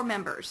 244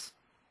 members.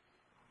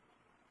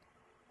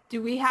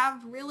 Do we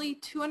have really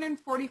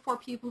 244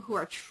 people who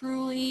are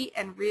truly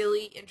and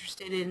really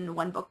interested in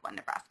One Book, One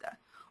Nebraska?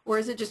 Or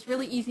is it just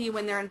really easy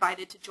when they're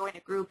invited to join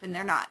a group and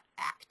they're not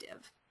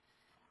active?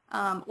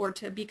 Or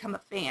to become a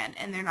fan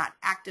and they're not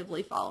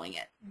actively following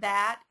it?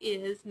 That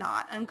is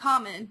not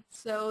uncommon.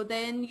 So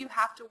then you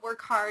have to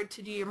work hard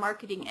to do your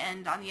marketing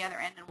end on the other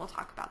end, and we'll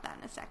talk about that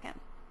in a second.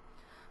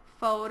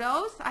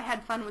 Photos. I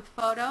had fun with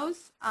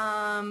photos.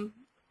 I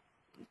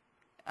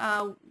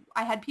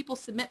had people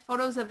submit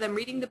photos of them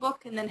reading the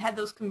book and then had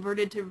those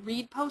converted to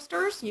read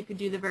posters. You could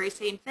do the very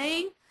same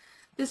thing.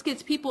 This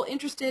gets people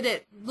interested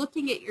at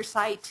looking at your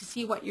site to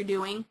see what you're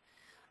doing.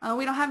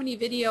 We don't have any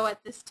video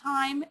at this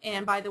time,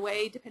 and by the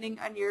way, depending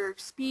on your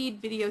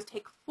speed, videos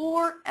take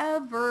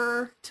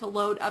forever to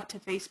load up to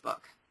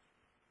Facebook.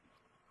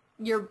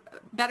 Your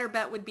better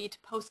bet would be to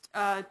post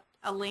a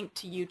link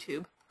to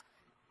YouTube,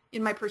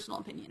 in my personal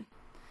opinion.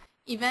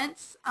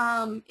 Events,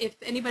 if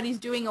anybody's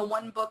doing a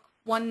One Book,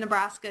 One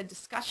Nebraska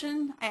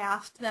discussion, I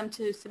asked them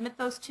to submit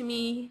those to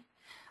me.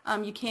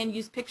 You can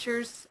use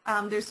pictures.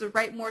 There's the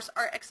Wright Morris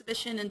art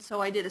exhibition, and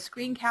so I did a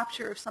screen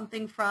capture of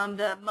something from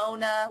the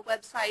Mona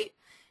website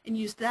and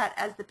used that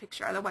as the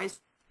picture. Otherwise,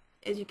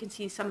 as you can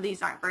see, some of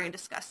these aren't very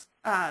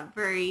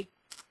very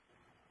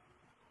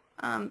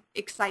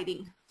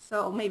exciting.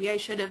 So maybe I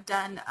should have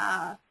done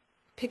a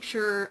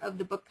picture of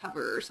the book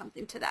cover or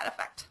something to that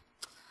effect.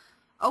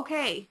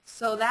 Okay,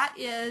 so that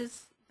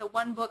is the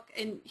One Book,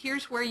 and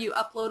here's where you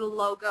upload a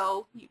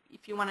logo.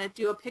 If you want to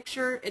do a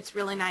picture, it's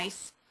really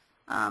nice.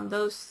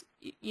 Those,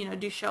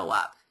 do show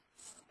up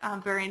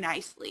very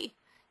nicely.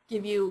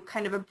 Give you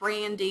kind of a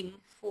branding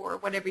for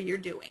whatever you're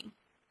doing.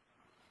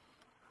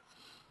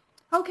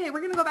 Okay, we're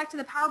going to go back to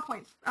the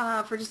PowerPoint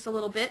for just a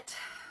little bit.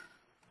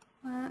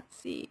 Let's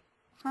see,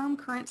 from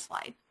current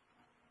slide.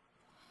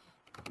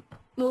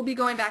 We'll be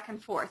going back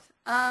and forth.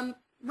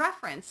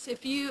 Reference,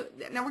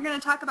 now we're going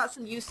to talk about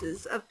some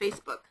uses of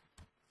Facebook.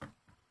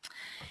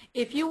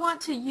 If you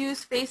want to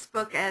use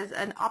Facebook as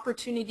an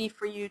opportunity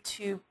for you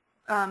to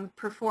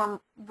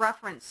perform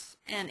reference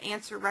and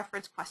answer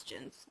reference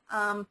questions,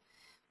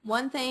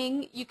 one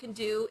thing you can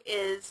do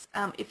is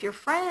if you're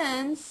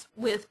friends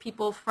with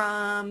people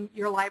from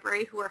your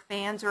library who are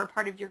fans or a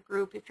part of your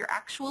group, if you're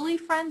actually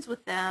friends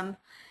with them,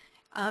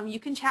 you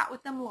can chat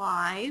with them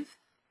live,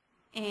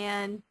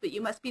 but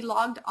you must be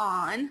logged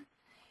on.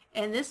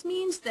 And this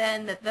means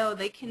then that though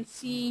they can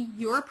see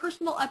your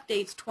personal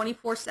updates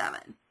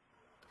 24/7.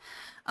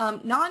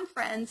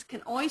 Non-friends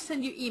can always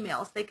send you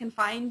emails. They can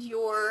find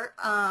your,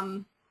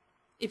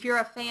 if you're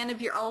a fan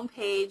of your own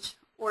page,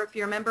 or if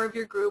you're a member of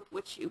your group,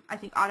 which you, I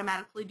think,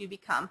 automatically do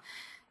become,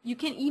 you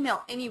can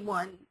email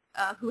anyone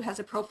who has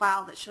a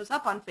profile that shows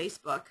up on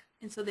Facebook,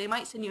 and so they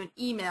might send you an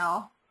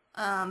email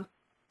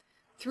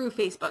through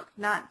Facebook,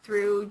 not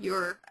through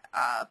your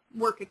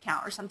work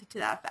account or something to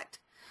that effect.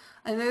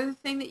 Another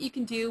thing that you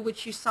can do,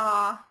 which you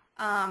saw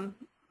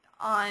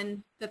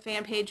on the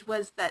fan page,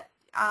 was that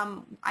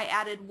I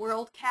added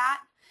WorldCat,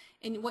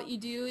 and what you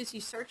do is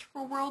you search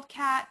for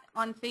WorldCat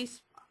on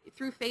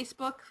through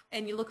Facebook,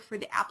 and you look for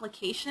the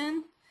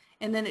application,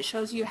 and then it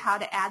shows you how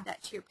to add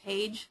that to your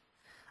page.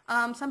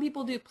 Some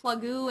people do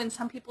Plugoo and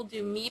some people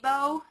do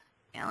Meebo.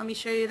 And let me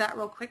show you that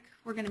real quick.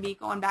 We're going to be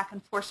going back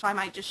and forth, so I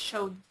might just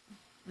show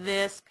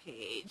this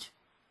page.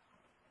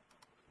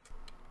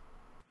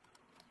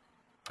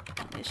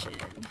 Mission.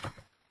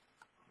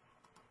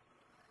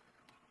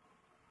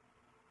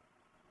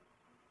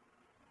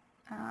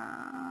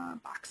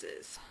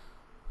 Boxes.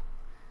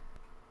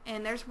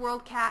 And there's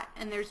WorldCat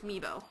and there's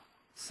Meebo.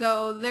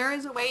 So there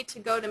is a way to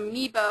go to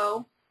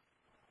Meebo,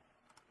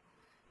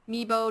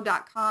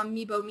 Meebo.com,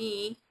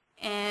 MeeboMe,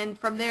 and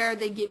from there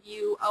they give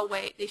you a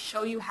way, they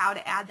show you how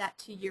to add that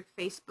to your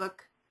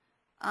Facebook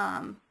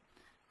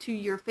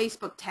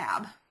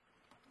tab,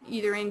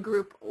 either in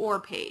group or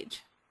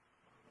page.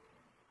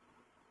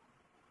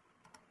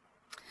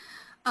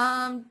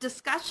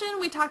 Discussion,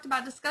 we talked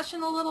about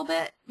discussion a little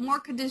bit, more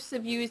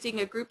conducive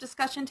using a group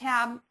discussion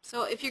tab.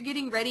 So if you're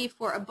getting ready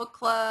for a book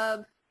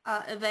club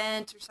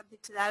event or something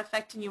to that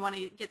effect and you want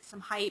to get some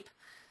hype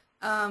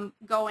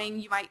going,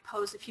 you might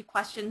pose a few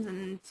questions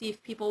and see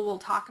if people will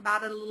talk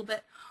about it a little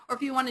bit. Or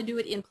if you want to do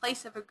it in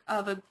place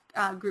of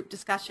a group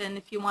discussion,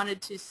 if you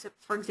wanted to,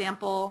 for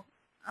example,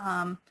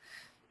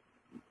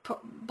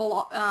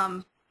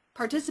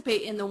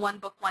 participate in the One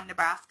Book, One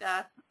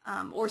Nebraska,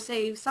 or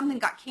say something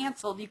got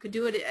canceled, you could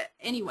do it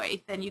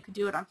anyway, then you could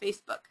do it on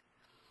Facebook.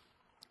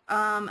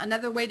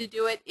 Another way to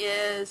do it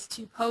is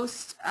to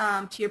post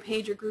to your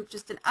page or group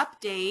just an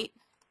update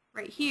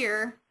right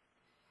here,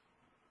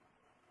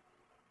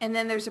 and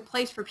then there's a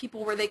place for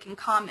people where they can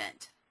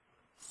comment.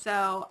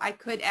 So I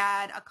could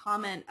add a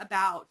comment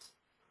about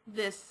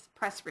this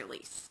press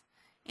release,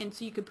 and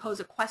so you could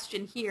pose a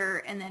question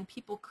here, and then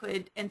people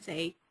could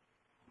say,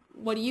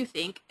 what do you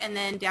think? And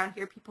then down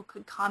here people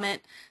could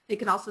comment. They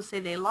can also say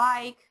they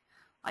like,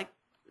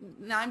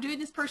 now I'm doing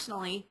this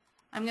personally,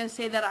 I'm going to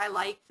say that I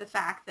like the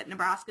fact that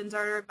Nebraskans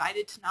are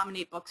invited to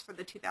nominate books for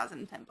the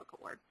 2010 Book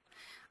Award.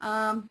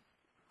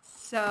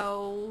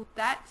 So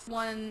that's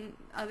one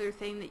other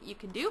thing that you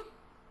can do.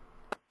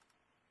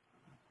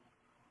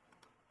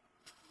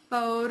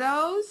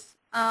 Photos.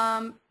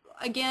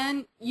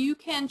 Again, you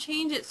can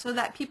change it so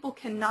that people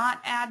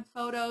cannot add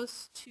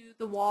photos to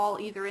the wall,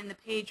 either in the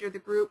page or the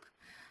group.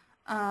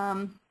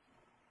 And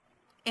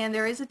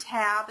there is a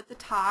tab at the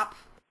top.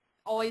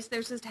 Always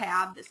there's a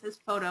tab that says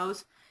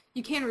photos.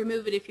 You can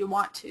remove it if you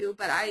want to,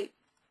 but I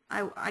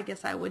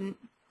guess I wouldn't.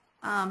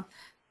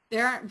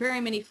 There aren't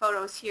very many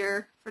photos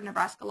here for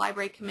Nebraska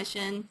Library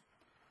Commission.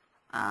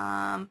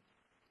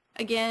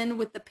 Again,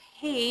 with the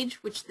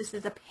page, which this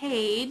is a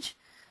page.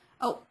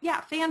 Oh yeah,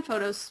 fan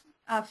photos.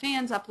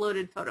 Fans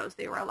uploaded photos,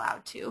 they were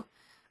allowed to.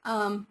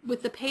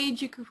 With the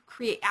page you could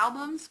create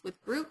albums.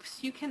 With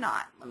groups you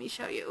cannot. Let me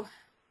show you.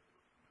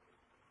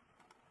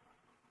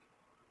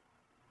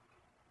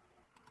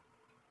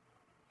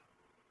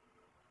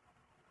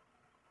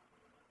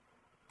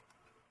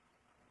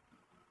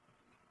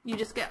 You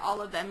just get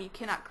all of them. You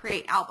cannot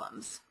create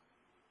albums.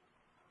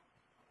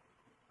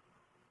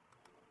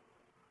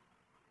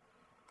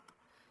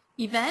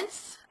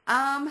 Events.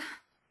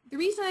 The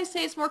reason I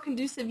say it's more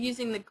conducive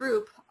using the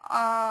group,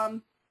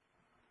 I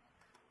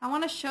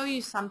want to show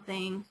you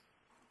something.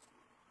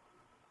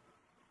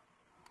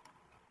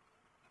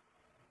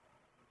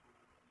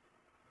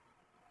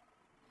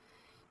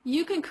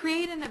 You can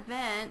create an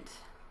event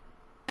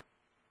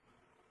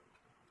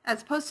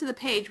as opposed to the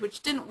page,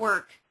 which didn't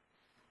work.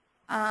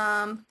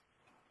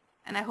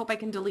 And I hope I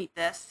can delete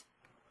this.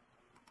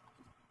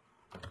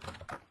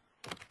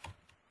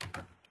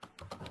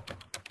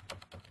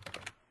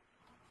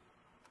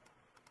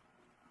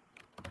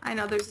 I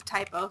know there's a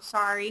typo,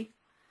 sorry.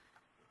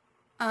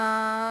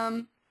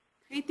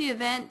 Create the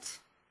event,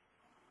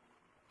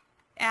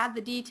 add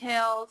the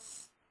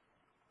details.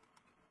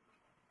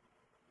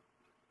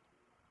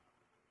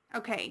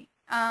 Okay,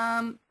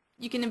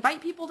 you can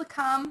invite people to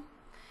come,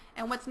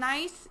 and what's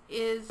nice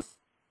is,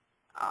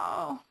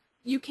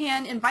 you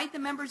can invite the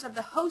members of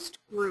the host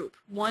group,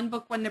 One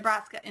Book, One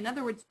Nebraska. In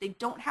other words, they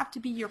don't have to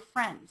be your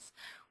friends.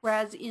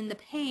 Whereas in the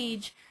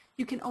page,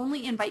 you can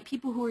only invite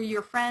people who are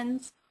your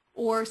friends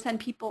or send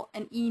people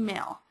an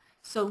email.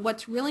 So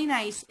what's really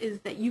nice is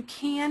that you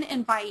can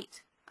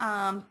invite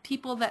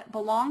people that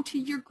belong to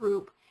your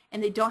group,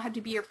 and they don't have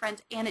to be your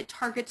friends, and it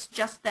targets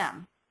just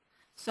them.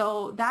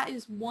 So that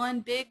is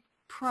one big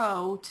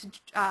pro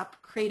to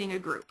creating a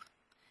group.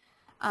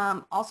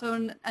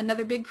 Also,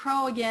 another big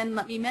pro, again,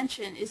 let me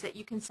mention, is that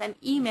you can send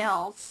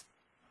emails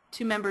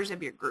to members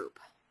of your group.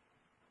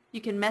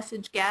 You can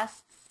message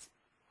guests,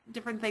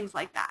 different things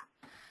like that.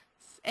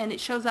 And it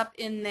shows up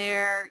in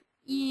their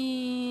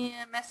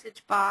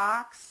message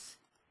box.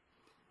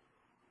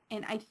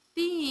 And I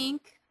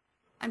think,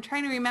 I'm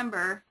trying to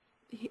remember,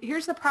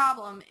 here's the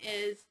problem,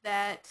 is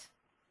that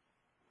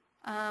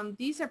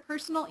these are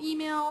personal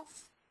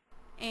emails,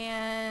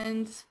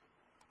 and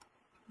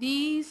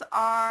these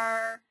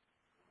are,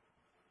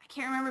 I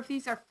can't remember if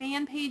these are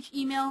fan page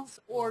emails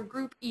or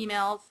group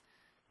emails.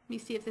 Let me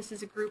see if this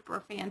is a group or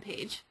a fan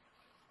page.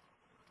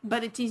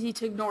 But it's easy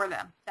to ignore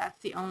them.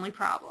 That's the only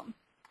problem.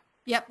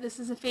 Yep, this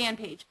is a fan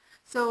page.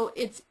 So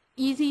it's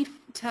easy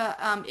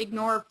to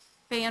ignore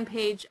fan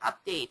page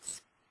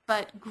updates,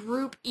 but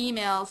group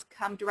emails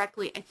come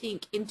directly, I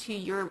think, into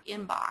your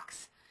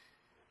inbox.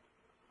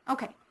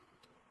 Okay.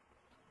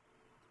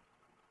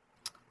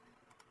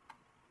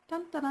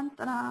 Dun, dun, dun,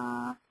 dun,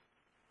 dun.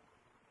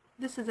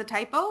 This is a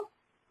typo.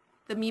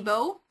 The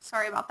Meebo.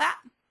 Sorry about that.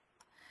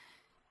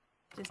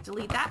 Just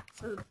delete that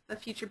so the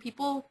future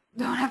people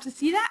don't have to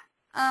see that.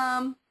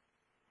 And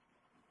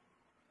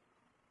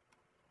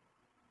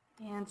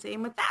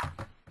same with that.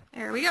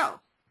 There we go.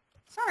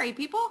 Sorry,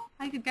 people.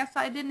 I guess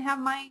I didn't have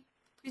my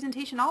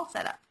presentation all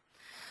set up.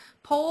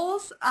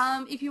 Polls.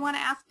 If you want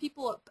to ask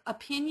people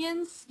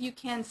opinions, you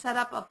can set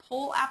up a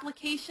poll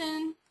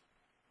application.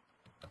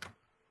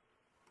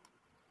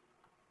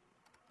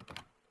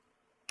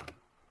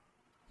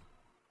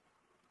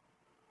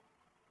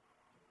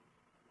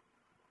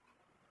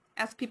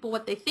 Ask people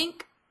what they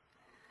think.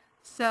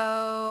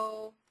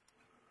 So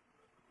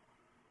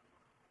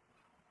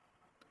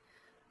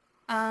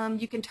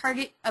you can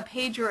target a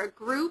page or a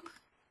group.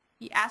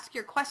 You ask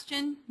your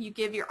question. You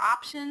give your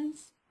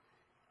options.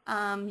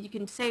 You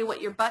can say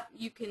what your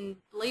you can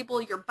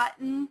label your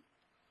button,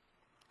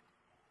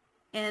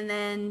 and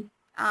then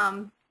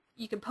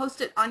you can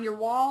post it on your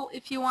wall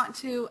if you want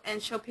to,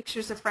 and show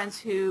pictures of friends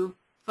who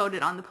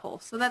voted on the poll.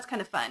 So that's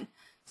kind of fun.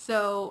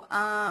 So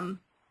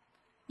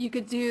you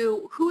could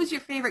do, who is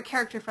your favorite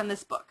character from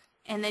this book?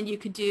 And then you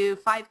could do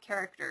 5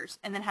 characters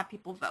and then have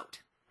people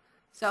vote.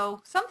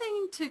 So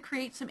something to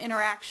create some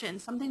interaction,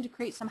 something to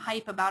create some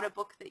hype about a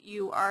book that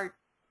you are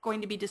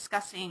going to be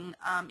discussing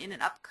in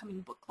an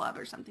upcoming book club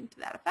or something to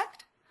that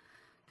effect.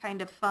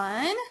 Kind of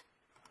fun.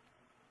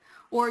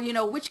 Or, you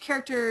know, which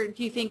character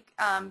do you think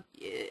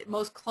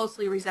most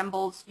closely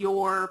resembles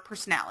your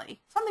personality?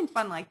 Something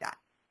fun like that.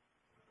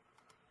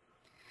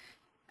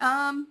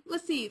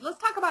 Let's see. Let's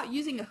talk about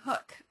using a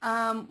hook.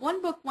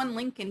 One Book, One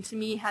Lincoln to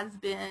me has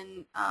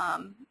been,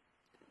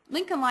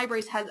 Lincoln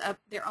Libraries has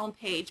their own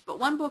page, but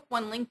One Book,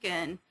 One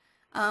Lincoln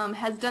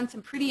has done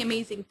some pretty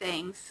amazing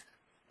things.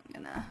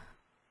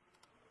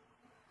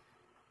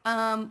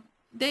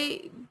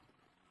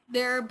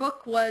 Their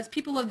book was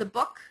People of the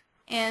Book,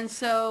 and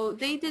so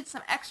they did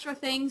some extra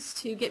things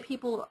to get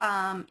people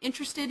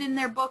interested in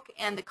their book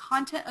and the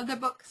content of their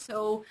book.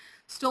 So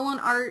Stolen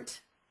Art.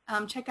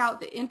 Check out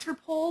the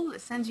Interpol.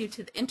 It sends you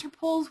to the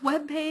Interpol's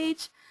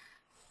webpage.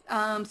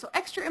 So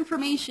extra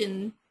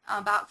information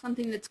about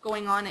something that's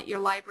going on at your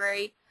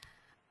library.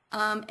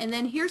 And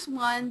then here's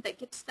one that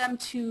gets them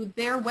to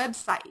their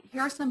website.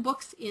 Here are some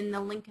books in the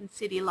Lincoln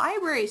City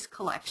Library's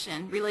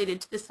collection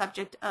related to the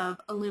subject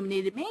of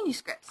illuminated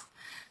manuscripts.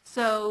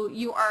 So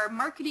you are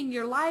marketing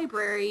your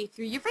library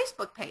through your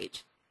Facebook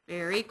page.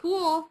 Very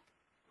cool.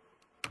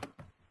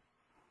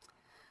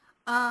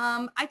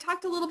 I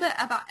talked a little bit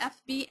about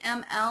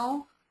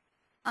FBML.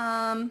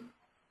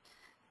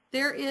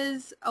 There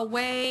is a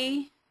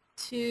way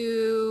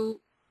to,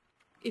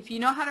 if you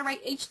know how to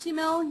write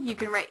HTML, you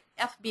can write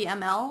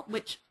FBML,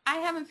 which I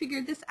haven't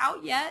figured this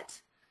out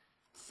yet.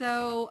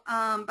 So,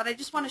 but I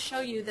just want to show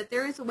you that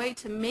there is a way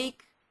to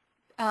make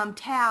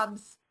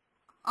tabs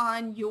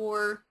on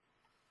your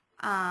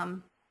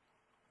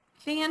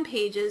fan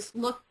pages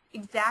look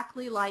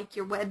exactly like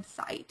your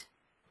website.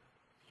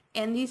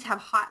 And these have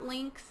hot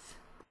links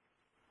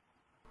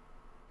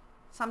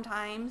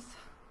sometimes.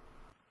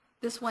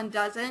 This one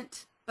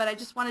doesn't, but I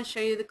just want to show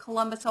you the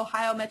Columbus,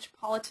 Ohio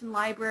Metropolitan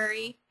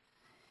Library.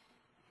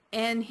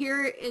 And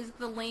here is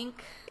the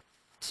link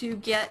to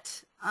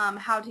get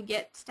how to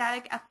get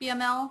static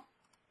FBML.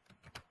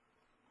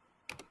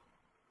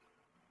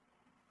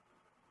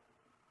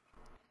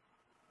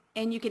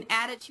 And you can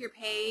add it to your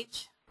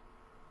page.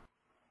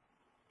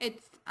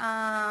 It's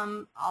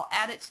I'll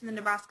add it to the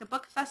Nebraska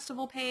Book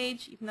Festival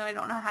page, even though I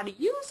don't know how to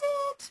use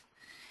it.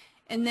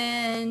 And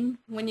then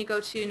when you go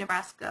to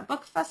Nebraska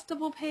Book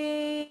Festival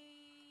page,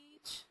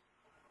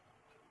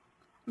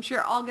 I'm sure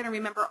you're all going to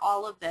remember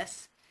all of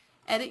this.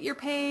 Edit your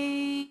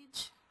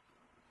page.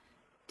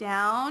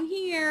 Down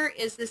here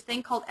is this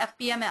thing called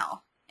FBML.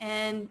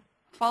 And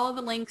follow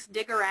the links,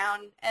 dig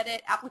around,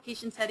 edit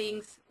application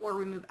settings, or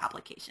remove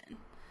application.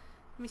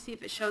 Let me see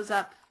if it shows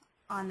up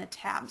on the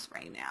tabs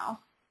right now.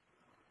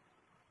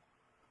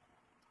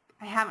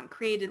 I haven't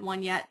created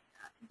one yet,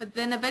 but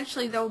then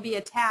eventually there will be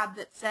a tab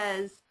that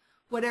says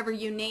whatever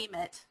you name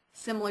it,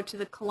 similar to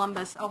the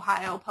Columbus,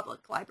 Ohio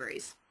Public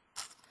Libraries.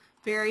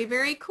 Very,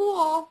 very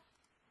cool.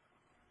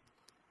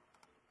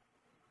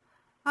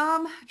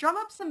 Drum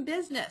up some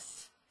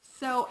business.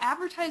 So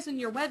advertise on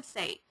your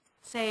website.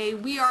 Say,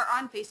 we are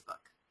on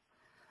Facebook.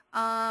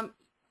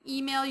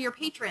 Email your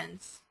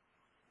patrons.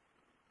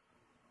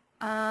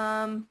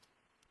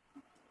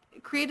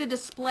 Create a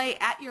display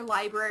at your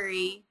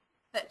library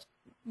that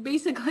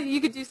basically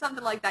you could do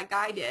something like that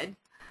guy did,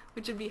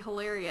 which would be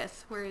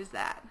hilarious. Where is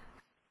that?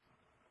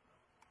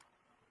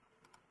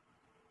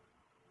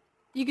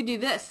 You could do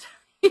this.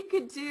 You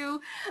could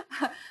do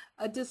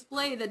a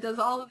display that does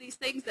all of these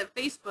things that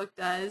Facebook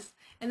does,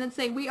 and then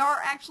say, we are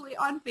actually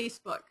on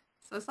Facebook.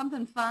 So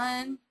something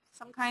fun,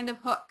 some kind of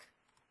hook.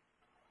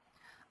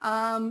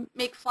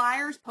 Make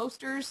flyers,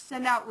 posters,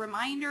 send out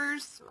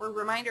reminders or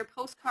reminder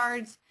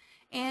postcards,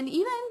 And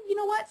even, you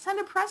know what, send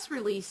a press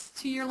release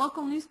to your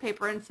local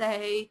newspaper and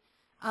say,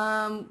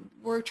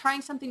 we're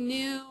trying something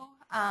new,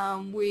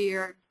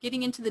 we're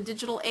getting into the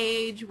digital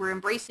age, we're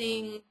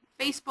embracing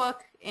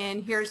Facebook,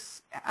 and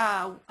here's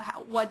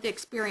what the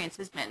experience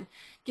has been.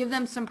 Give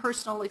them some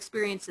personal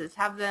experiences.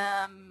 Have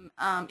them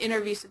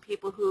interview some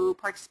people who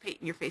participate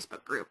in your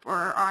Facebook group or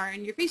are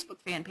in your Facebook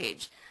fan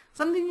page.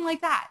 Something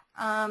like that.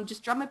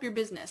 Just drum up your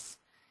business.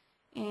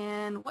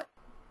 And what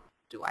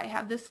do I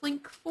have this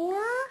link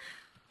for?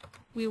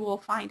 We will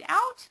find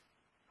out.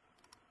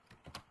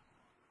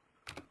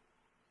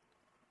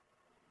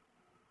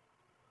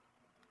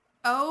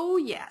 Oh,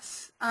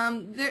 yes.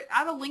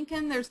 Out of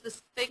Lincoln, there's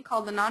this thing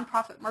called the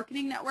Nonprofit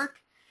Marketing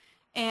Network,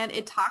 and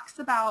it talks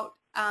about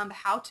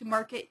how to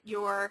market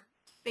your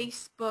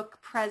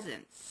Facebook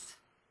presence.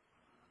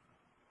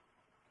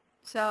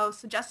 So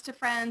suggest to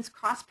friends,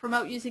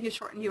 cross-promote using a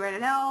shortened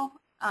URL,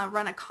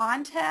 run a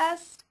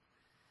contest,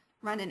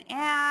 run an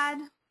ad,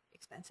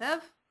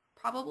 expensive,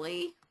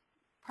 probably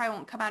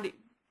won't come out,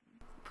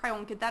 probably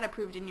won't get that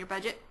approved in your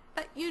budget,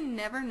 but you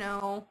never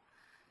know.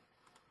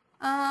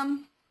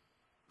 And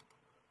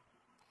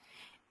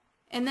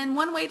then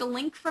one way to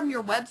link from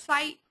your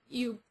website,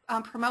 you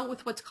promote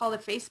with what's called a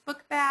Facebook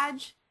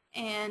badge,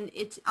 and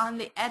it's on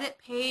the edit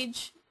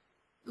page,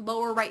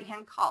 lower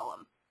right-hand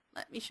column.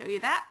 Let me show you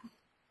that.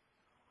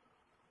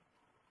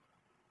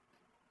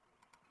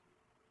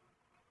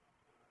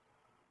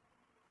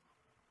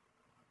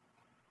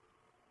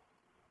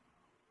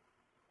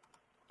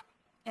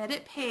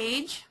 Edit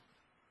page,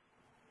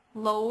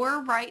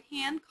 lower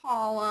right-hand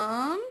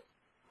column.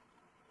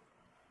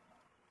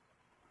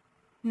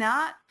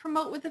 Not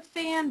promote with a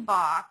fan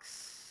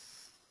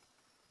box.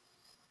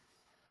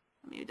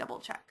 Let me double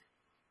check.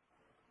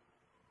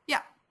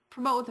 Yeah,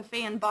 promote with a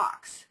fan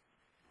box.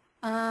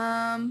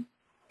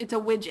 It's a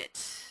widget.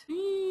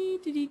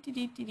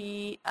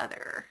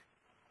 Other.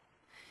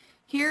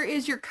 Here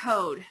is your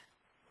code.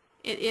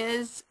 It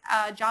is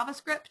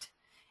JavaScript,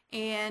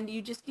 and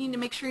you just need to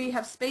make sure you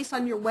have space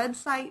on your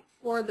website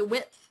for the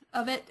width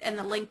of it and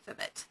the length of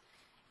it.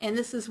 And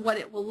this is what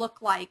it will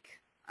look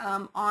like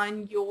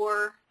on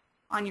your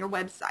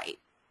website.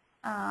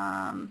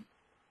 I'll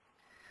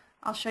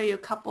show you a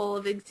couple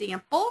of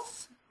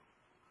examples.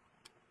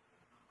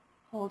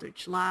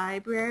 Holdridge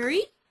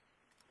Library.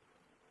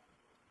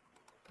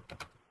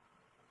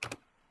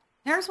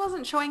 Theirs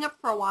wasn't showing up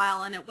for a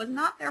while, and it was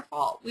not their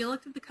fault. We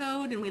looked at the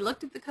code and we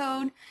looked at the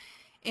code,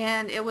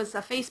 and it was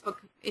a Facebook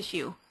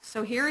issue.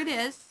 So here it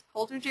is,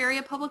 Holdridge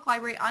Area Public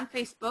Library on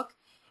Facebook,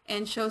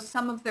 and shows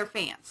some of their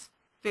fans.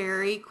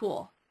 Very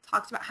cool.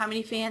 Talks about how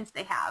many fans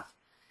they have.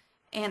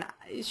 And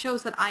it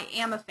shows that I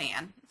am a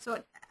fan. So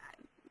it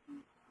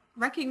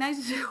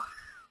recognizes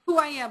who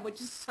I am,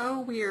 which is so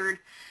weird.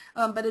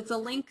 But it's a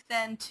link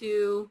then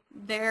to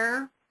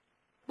their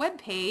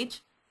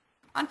webpage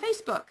on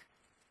Facebook.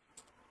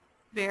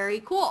 Very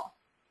cool.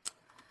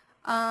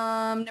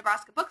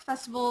 Nebraska Book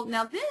Festival.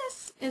 Now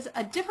this is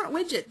a different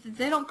widget that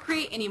they don't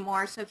create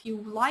anymore. So if you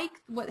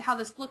like how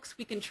this looks,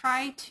 we can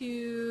try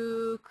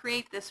to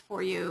create this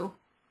for you.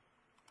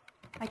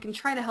 I can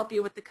try to help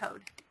you with the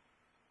code.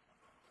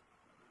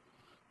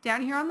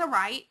 Down here on the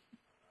right,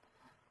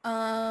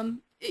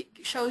 it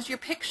shows your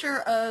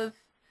picture of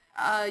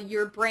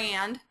your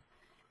brand,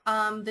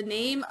 the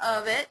name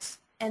of it,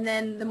 and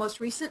then the most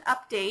recent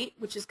update,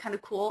 which is kind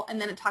of cool, and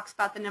then it talks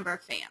about the number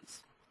of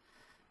fans.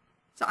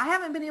 So I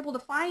haven't been able to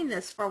find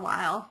this for a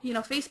while. You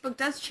know, Facebook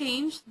does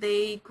change.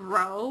 They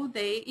grow,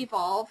 they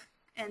evolve,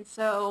 and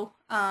so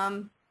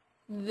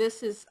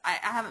this is, I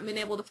haven't been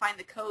able to find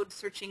the code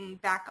searching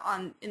back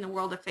in the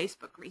world of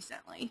Facebook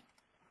recently.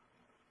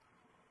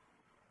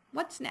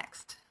 What's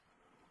next?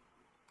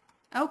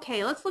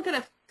 Okay, let's look at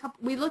a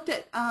couple. We looked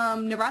at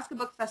Nebraska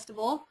Book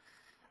Festival.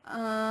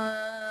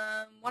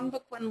 One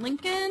Book, One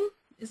Lincoln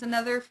is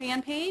another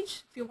fan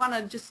page. If you want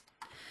to just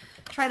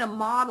try to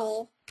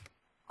model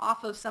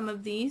off of some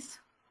of these.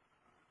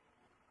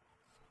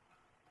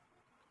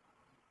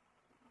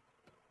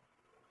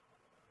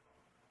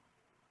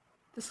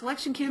 The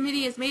selection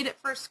committee has made it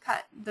first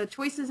cut. The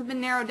choices have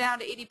been narrowed down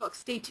to 80 books.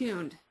 Stay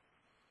tuned.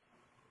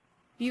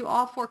 View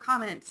all 4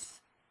 comments.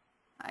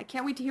 I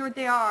can't wait to hear what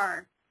they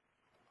are.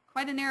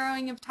 Quite a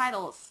narrowing of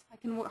titles. I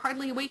can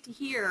hardly wait to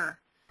hear.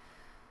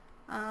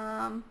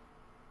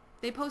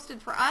 They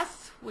posted for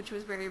us, which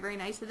was very, very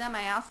nice of them.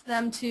 I asked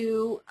them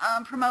to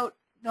promote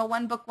the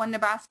One Book, One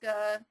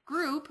Nebraska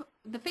group,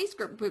 the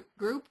Facebook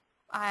group.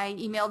 I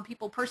emailed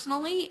people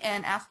personally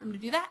and asked them to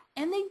do that,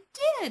 and they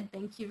did.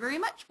 Thank you very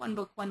much, One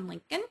Book, One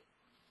Lincoln.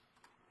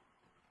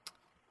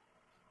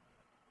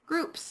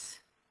 Groups.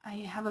 I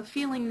have a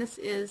feeling this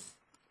is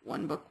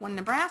One Book, One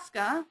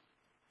Nebraska.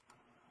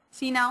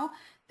 See now,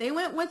 they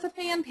went with a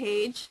fan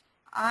page.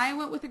 I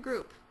went with a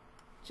group.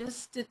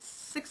 Just, it's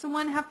 6 of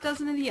one, half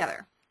dozen of the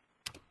other.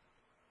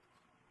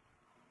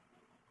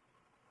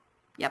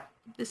 Yep,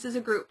 this is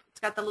a group. It's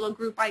got the little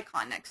group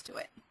icon next to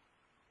it.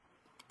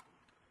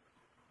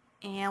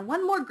 And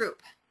one more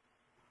group.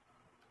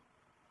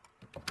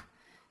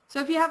 So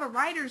if you have a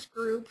writers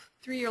group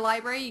through your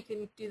library, you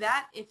can do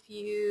that. If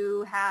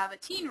you have a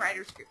teen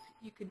writers group,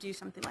 you could do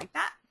something like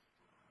that.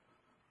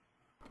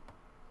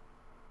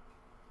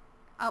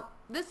 Oh,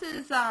 this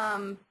is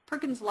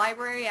Perkins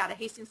Library out of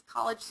Hastings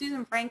College.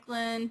 Susan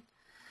Franklin,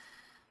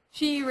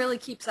 she really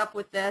keeps up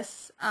with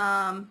this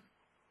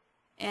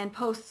and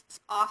posts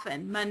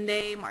often.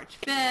 Monday, March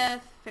 5th,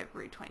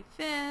 February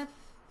 25th.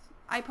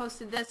 I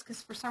posted this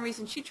because for some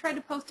reason she tried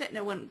to post it and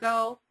it wouldn't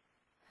go.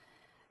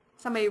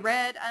 Somebody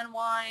read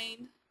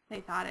Unwind. They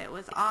thought it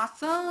was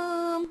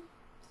awesome.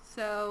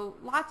 So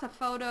lots of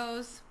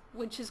photos,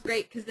 which is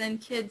great because then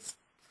kids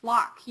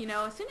flock. You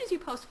know, as soon as you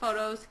post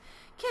photos,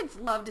 kids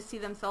love to see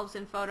themselves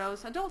in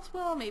photos. Adults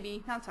will,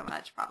 maybe not so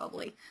much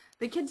probably.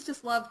 But kids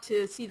just love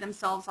to see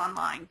themselves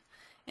online.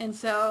 And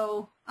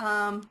so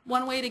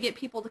one way to get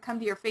people to come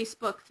to your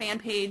Facebook fan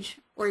page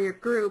or your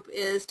group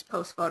is to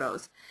post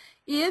photos.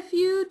 If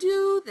you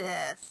do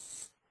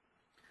this,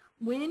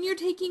 when you're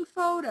taking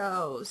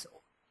photos,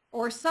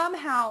 or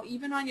somehow,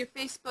 even on your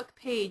Facebook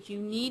page, you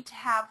need to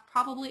have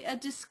probably a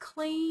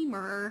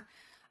disclaimer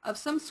of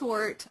some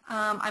sort.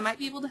 I might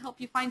be able to help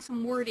you find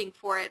some wording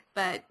for it,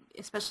 but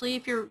especially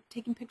if you're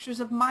taking pictures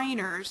of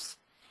minors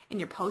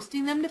and you're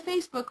posting them to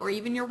Facebook or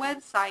even your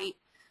website,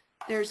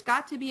 there's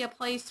got to be a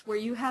place where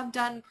you have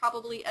done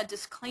probably a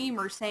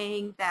disclaimer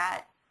saying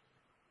that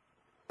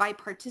by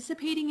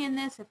participating in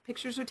this, if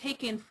pictures are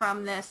taken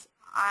from this,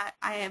 I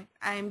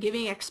am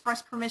giving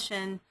express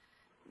permission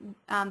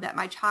that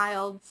my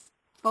child's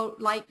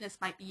likeness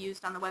might be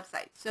used on the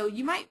website. So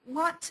you might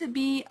want to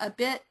be a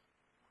bit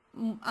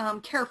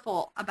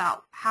careful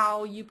about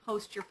how you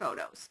post your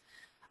photos.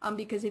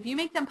 Because if you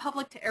make them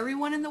public to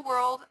everyone in the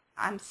world,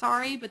 I'm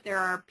sorry, but there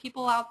are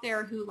people out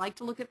there who like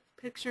to look at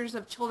pictures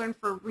of children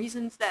for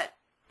reasons that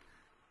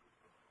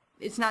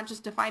it's not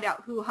just to find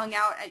out who hung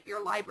out at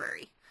your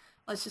library.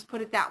 Let's just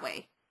put it that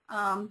way.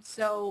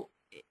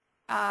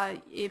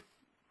 If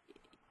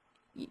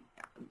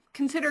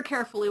consider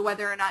carefully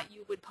whether or not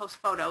you would post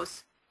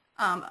photos,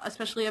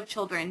 especially of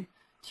children,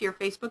 to your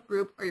Facebook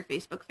group or your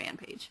Facebook fan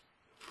page.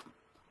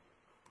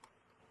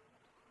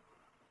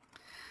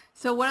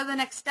 So what are the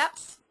next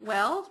steps?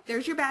 Well,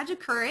 there's your badge of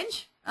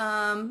courage.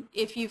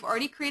 If you've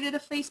already created a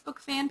Facebook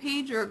fan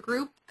page or a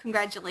group,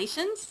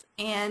 congratulations,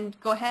 and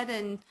go ahead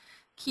and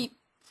keep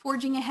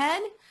forging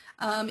ahead.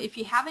 If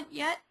you haven't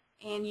yet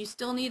and you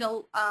still need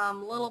a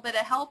little bit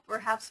of help or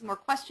have some more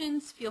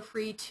questions, feel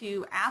free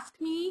to ask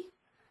me.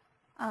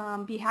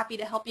 Be happy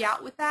to help you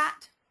out with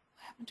that.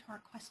 What happened to our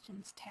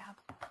questions tab?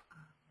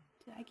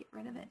 Did I get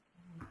rid of it?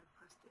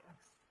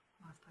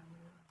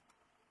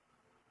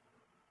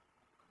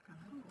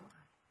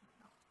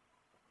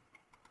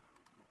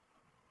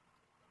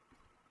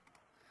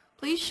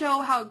 Please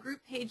show how a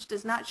group page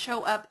does not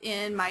show up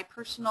in my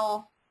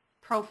personal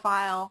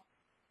profile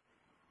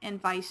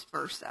and vice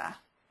versa.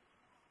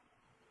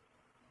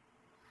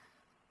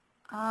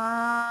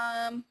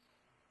 I'm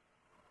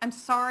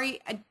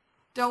sorry, I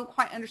don't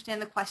quite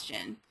understand the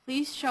question.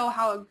 Please show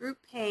how a group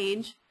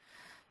page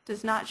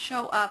does not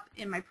show up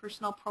in my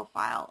personal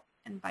profile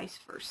and vice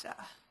versa.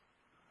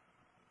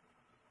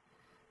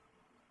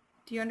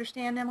 Do you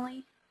understand,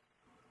 Emily?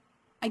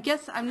 I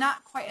guess I'm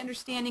not quite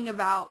understanding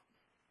about...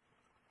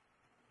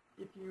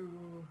 If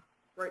you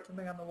write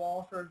something on the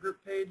wall for a group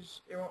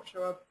page, it won't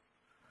show up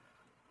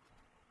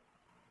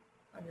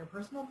on your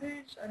personal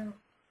page? I'm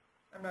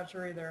not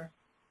sure either.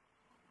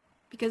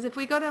 Because if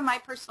we go to my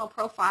personal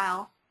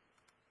profile,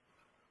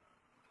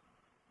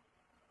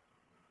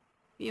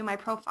 view my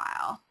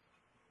profile,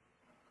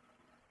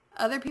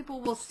 other people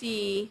will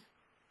see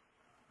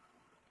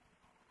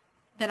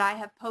that I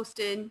have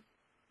posted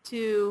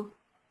to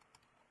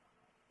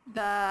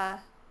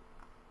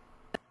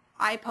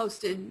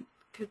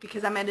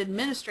because I'm an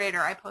administrator,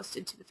 I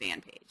posted to the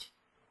fan page.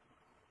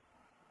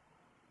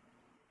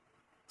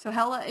 So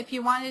Hella, if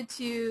you wanted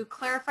to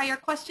clarify your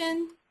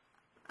question,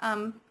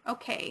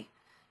 okay,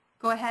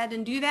 go ahead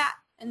and do that.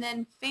 And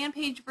then fan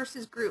page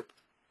versus group.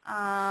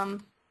 The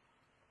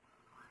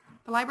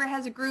library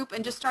has a group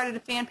and just started a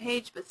fan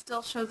page, but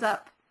still shows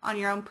up on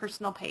your own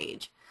personal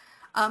page.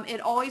 It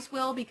always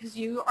will because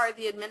you are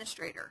the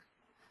administrator.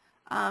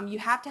 You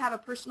have to have a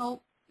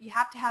personal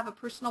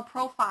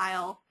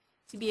profile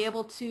to be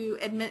able to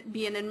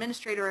be an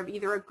administrator of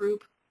either a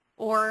group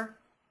or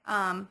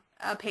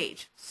a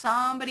page.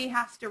 Somebody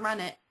has to run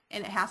it,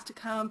 and it has to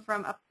come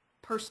from a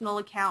personal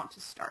account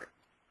to start.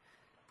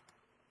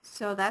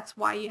 So that's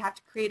why you have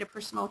to create a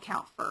personal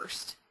account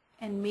first.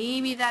 And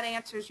maybe that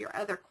answers your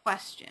other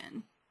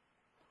question.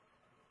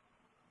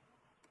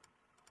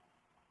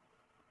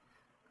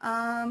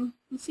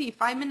 Let's see,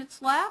 5 minutes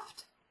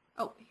left.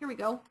 Oh, here we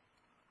go.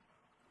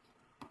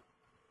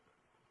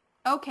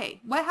 Okay,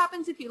 what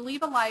happens if you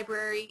leave a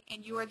library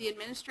and you are the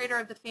administrator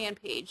of the fan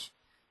page?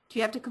 Do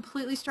you have to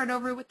completely start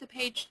over with the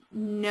page?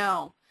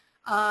 No.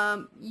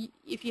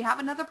 If you have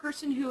another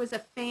person who is a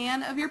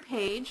fan of your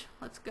page,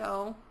 let's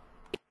go.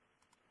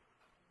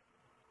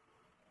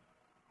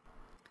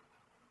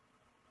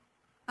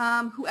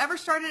 Whoever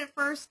started it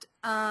first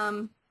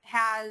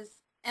has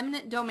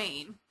eminent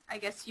domain. I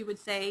guess you would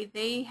say,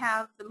 they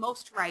have the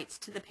most rights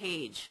to the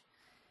page.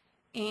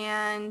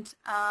 And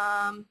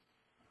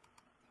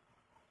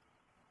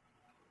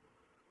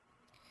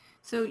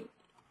so,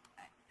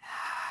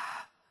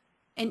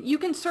 and you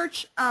can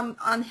search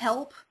on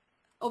help.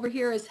 Over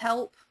here is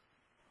help,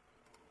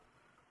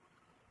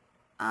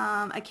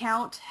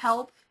 account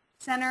help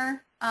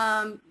center.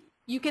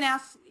 You can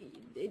ask,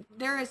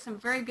 there is some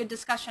very good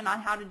discussion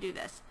on how to do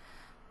this.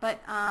 But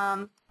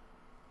down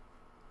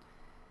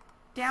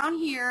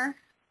here,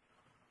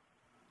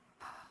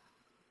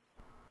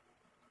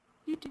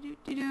 you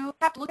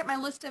have to look at my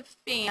list of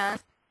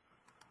fans,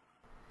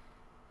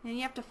 and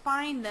you have to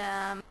find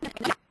them.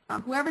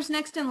 Whoever's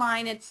next in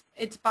line, it's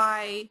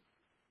by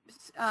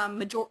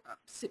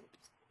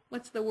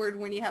what's the word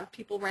when you have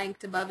people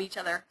ranked above each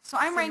other? So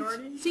I'm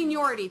ranked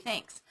seniority,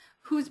 thanks.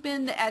 Who's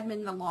been the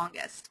admin the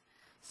longest?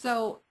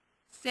 So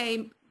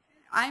say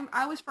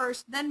I was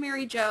first, then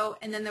Mary Jo,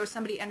 and then there was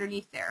somebody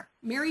underneath there.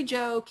 Mary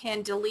Jo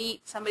can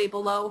delete somebody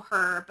below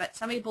her, but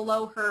somebody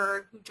below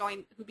her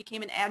who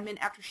became an admin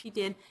after she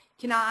did,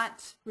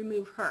 cannot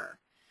remove her.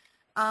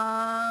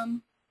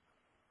 And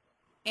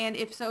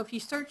if you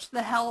search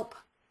the help,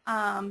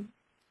 then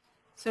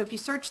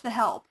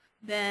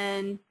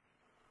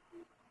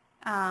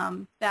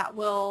that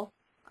will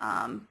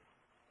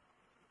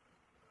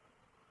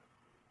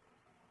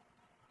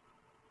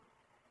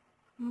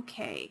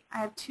okay, I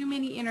have too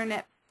many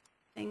internet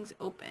things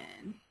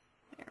open.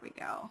 There we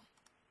go.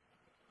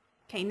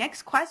 Okay,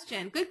 next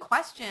question. Good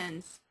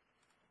questions.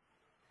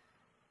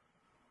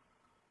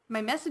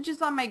 My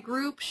messages on my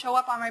group show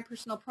up on my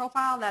personal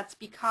profile. That's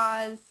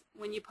because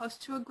when you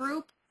post to a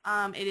group,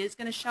 it is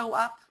going to show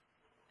up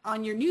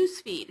on your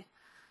news feed.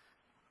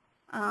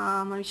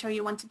 Let me show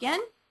you once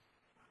again.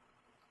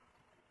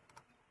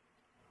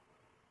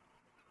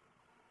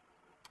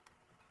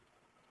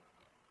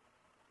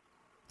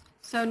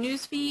 So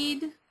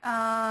newsfeed,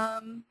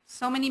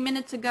 so many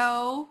minutes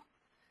ago,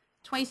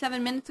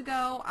 27 minutes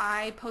ago,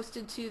 I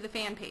posted to the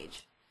fan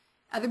page.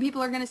 Other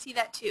people are going to see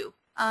that too.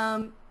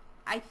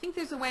 I think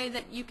there's a way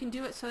that you can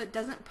do it so it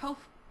doesn't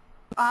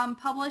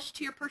publish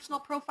to your personal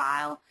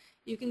profile.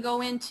 You can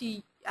go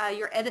into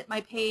your edit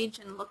my page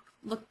and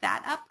look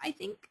that up, I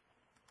think.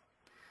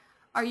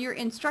 Are your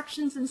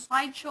instructions in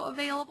slideshow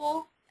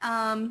available?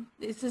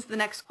 This is the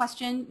next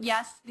question.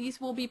 Yes, these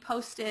will be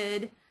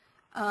posted.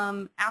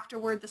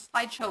 Afterward, the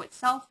slideshow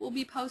itself will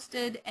be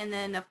posted, and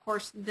then of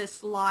course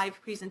this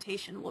live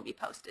presentation will be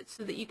posted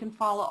so that you can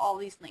follow all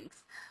these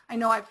links. I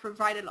know I've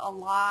provided a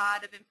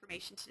lot of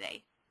information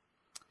today.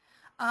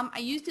 I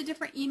used a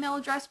different email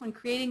address when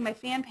creating my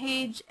fan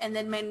page and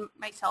then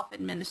my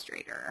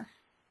self-administrator.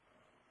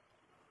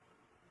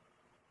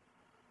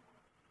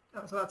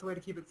 Oh, so that's a way to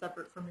keep it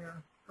separate from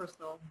your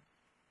personal.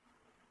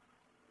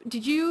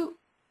 The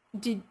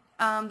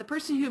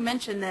person who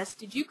mentioned this,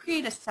 did you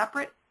create a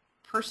separate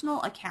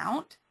personal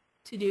account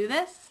to do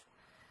this?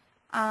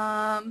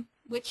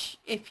 Which,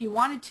 if you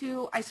wanted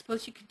to, I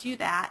suppose you could do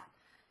that.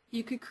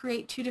 You could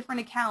create 2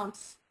 different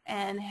accounts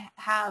and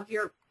have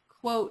your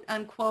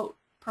quote-unquote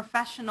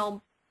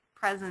professional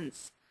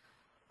presence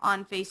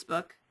on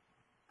Facebook.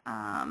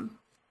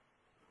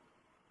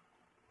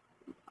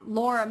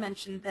 Laura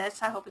mentioned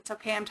this. I hope it's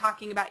okay. I'm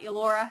talking about you,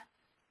 Laura.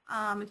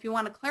 If you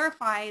want to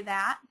clarify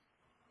that.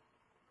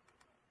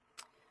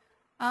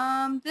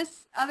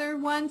 This other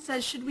one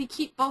says, should we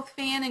keep both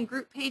fan and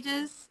group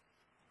pages?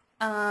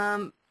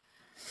 I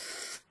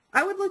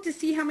would look to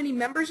see how many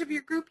members of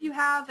your group you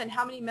have and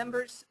how many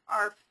members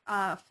are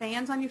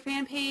fans on your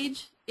fan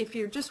page. If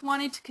you're just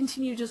wanting to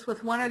continue just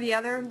with one or the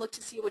other, look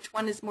to see which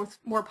one is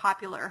more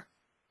popular.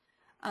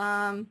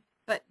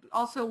 But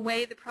also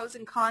weigh the pros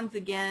and cons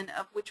again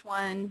of which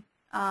one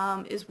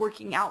is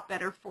working out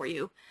better for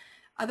you.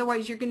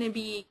 Otherwise, you're going to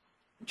be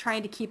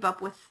trying to keep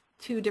up with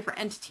 2 different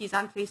entities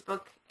on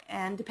Facebook,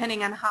 and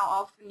depending on how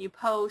often you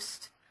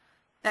post,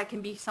 that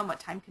can be somewhat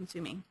time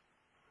consuming.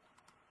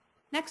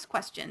 Next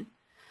question.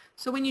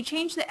 So when you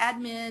change the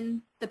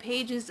admin, the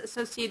pages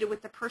associated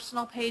with the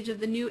personal page of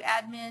the new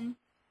admin,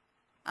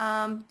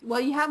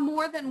 well, you have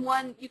more than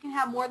one, you can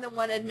have more than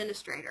one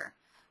administrator.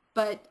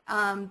 But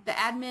the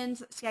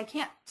admins, see, I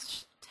can't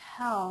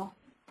tell.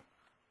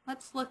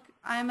 Let's look.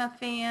 I'm a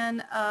fan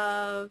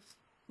of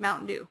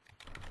Mountain Dew.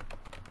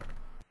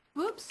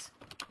 Whoops.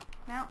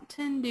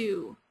 Mountain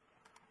Dew.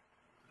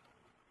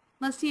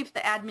 Let's see if the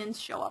admins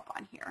show up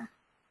on here.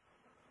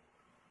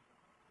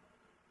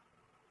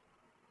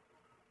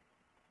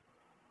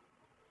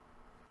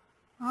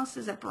 Well, this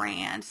is a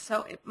brand,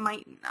 so it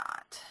might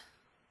not.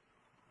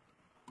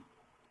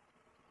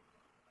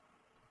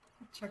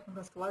 Check the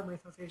Nebraska Library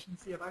Association,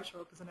 see if I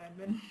show up as an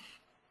admin.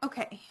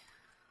 Okay.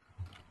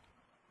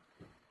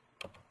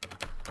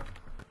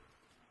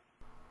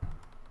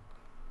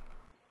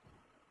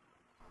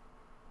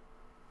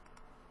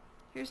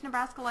 Here's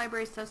Nebraska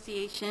Library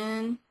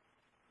Association.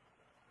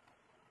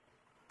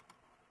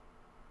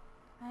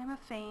 I'm a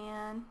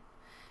fan.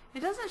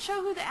 It doesn't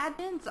show who the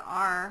admins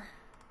are.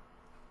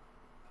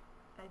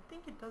 I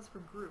think it does for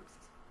groups,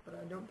 but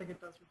I don't think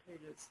it does for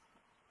pages.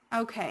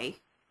 Okay.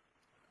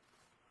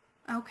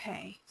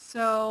 Okay,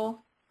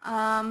 so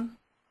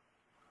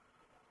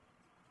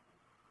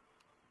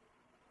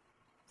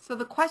so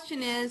the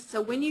question is,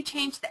 so when you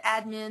change the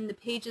admin, the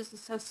page is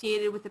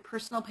associated with the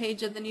personal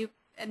page of the new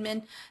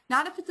admin.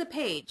 Not if it's a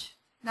page.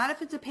 Not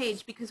if it's a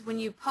page, because when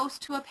you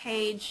post to a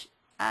page,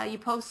 you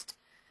post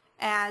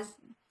as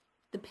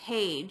the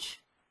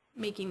page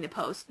making the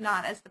post,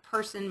 not as the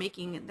person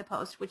making the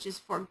post, which is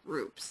for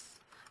groups.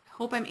 I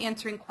hope I'm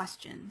answering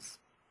questions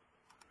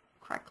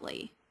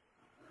correctly.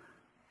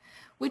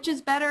 Which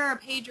is better, a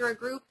page or a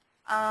group?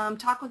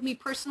 Talk with me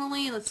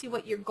personally. Let's see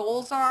what your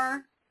goals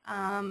are,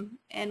 and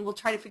we'll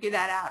try to figure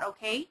that out,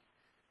 okay?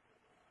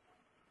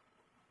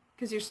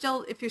 Because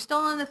if you're still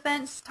on the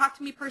fence, talk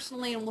to me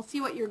personally, and we'll see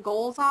what your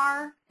goals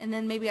are, and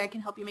then maybe I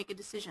can help you make a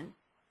decision.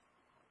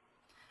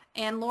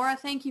 And Laura,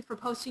 thank you for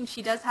posting.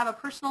 She does have a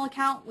personal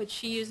account, which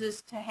she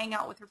uses to hang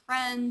out with her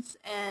friends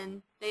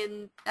and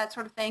then that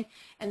sort of thing.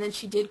 And then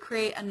she did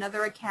create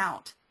another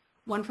account,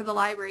 one for the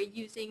library,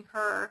 using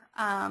her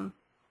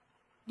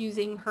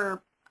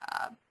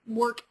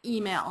work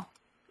email.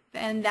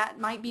 And that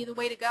might be the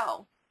way to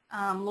go.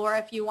 Laura,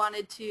 if you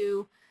wanted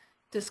to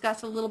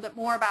discuss a little bit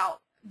more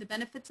about the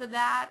benefits of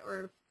that,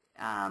 or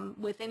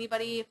with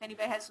anybody, if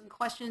anybody has some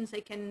questions, they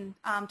can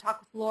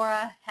talk with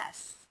Laura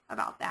Hess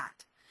about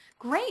that.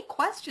 Great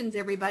questions,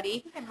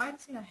 everybody. I might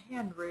have seen a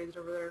hand raised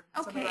over there.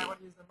 Okay. Somebody might want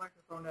to use the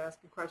microphone to ask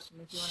a question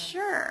if you want to.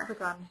 Sure. Click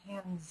on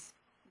hands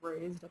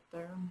raised up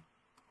there.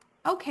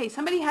 Okay,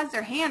 somebody has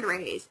their hand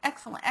raised.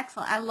 Excellent,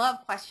 excellent. I love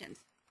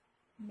questions.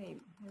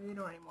 Maybe they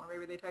don't anymore.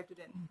 Maybe they typed it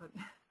in, but.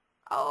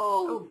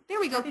 Oh,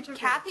 there we go.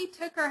 Kathy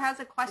Tucker has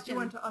a If question. you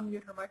want to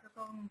unmute her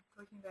microphone,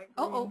 clicking that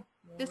Oh,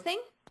 this thing?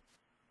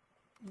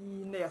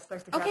 Yes,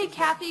 next to Kathy. Okay,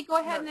 Kathy, go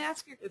ahead and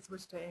ask your... It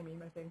switched to Amy,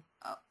 I think.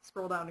 Oh.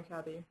 Scroll down to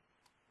Kathy.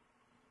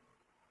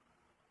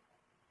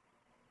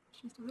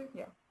 She's still there?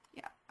 Yeah.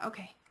 Yeah,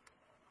 okay.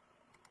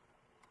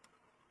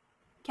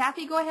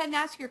 Kathy, go ahead and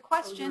ask your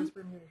question.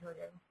 Her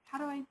again. How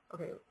do I...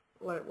 Okay,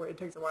 let it wait. It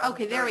takes a while.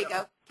 Okay, there we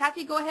go.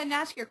 Kathy, go ahead and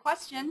ask your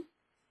question.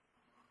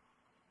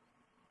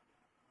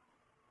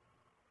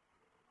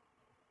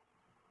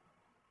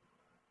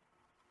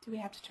 Do we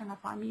have to turn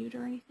off on mute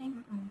or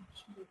anything?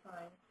 Should be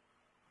fine.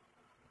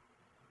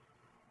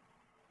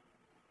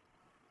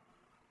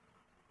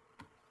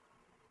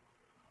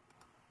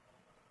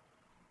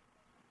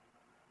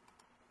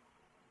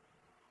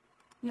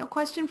 No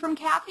question from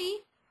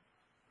Kathy?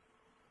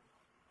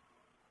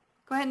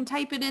 Go ahead and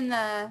type it in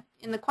the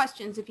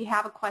questions if you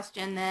have a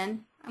question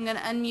then. I'm going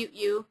to unmute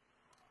you,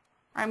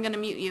 or I'm going to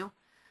mute you.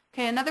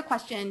 Okay, another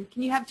question.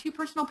 Can you have two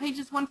personal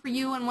pages, one for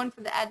you and one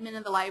for the admin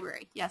of the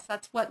library? Yes,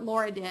 that's what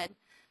Laura did.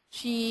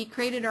 She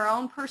created her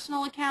own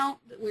personal account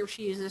where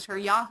she uses her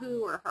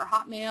Yahoo or her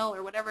Hotmail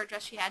or whatever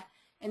address she had,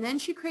 and then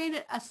she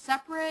created a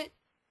separate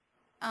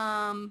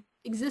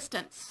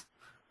existence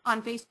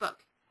on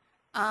Facebook.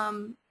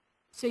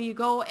 So you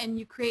go and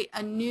you create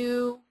a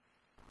new,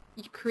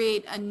 let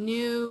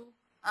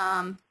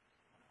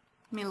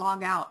me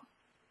log out.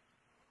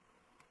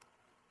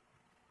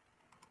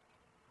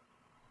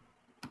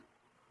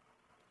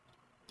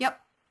 Yep.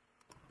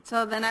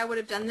 So then I would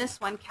have done this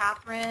one,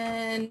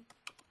 Catherine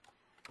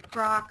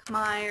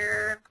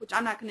Brockmeyer, which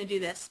I'm not going to do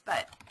this,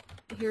 but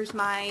here's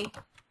my,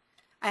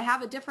 I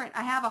have a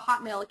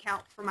Hotmail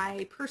account for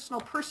my personal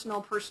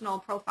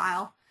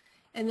profile.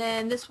 And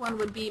then this one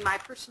would be my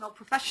personal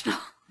professional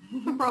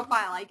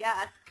profile, I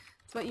guess.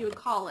 That's what you would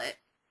call it,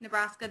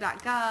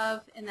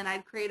 nebraska.gov. And then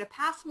I'd create a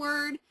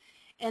password.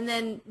 And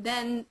then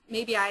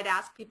maybe I'd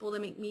ask people to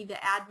make me the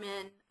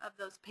admin of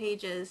those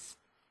pages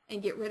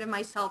and get rid of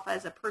myself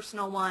as a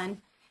personal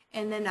one.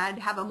 And then I'd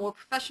have a more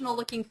professional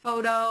looking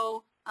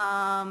photo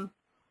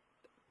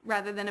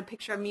rather than a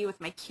picture of me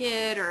with my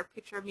kid or a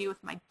picture of me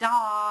with my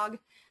dog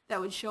that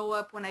would show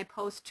up when I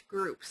post to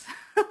groups.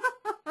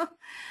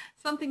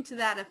 Something to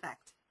that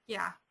effect.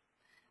 Yeah,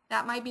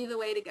 that might be the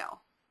way to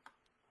go.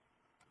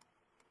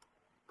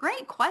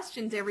 Great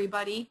questions,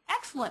 everybody.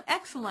 Excellent,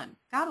 excellent.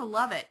 Gotta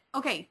love it.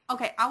 Okay,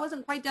 I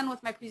wasn't quite done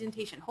with my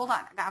presentation. Hold on,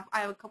 I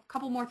have a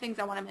couple more things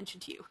I want to mention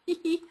to you.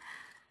 You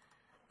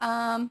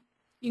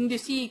can do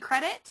CE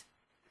credit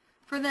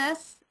for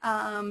this.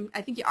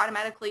 I think you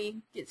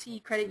automatically get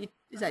CE credit.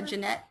 Is that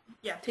Jeanette?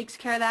 Yeah. Takes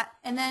care of that.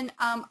 And then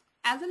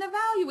as an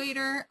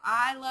evaluator,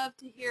 I love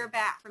to hear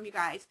back from you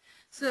guys.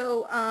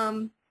 So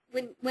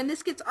when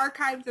this gets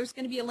archived, there's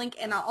going to be a link,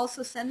 and I'll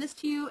also send this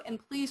to you, and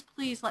please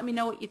let me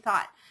know what you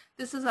thought.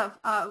 This is a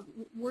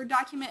Word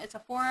document. It's a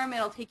form.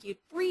 It'll take you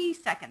 3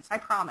 seconds, I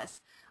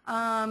promise.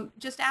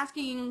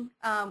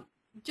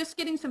 Just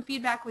getting some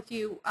feedback with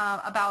you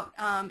about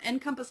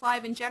NCompass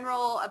Live in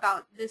general,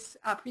 about this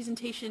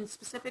presentation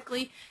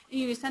specifically, and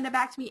you send it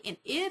back to me, and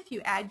if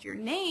you add your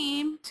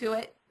name to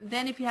it,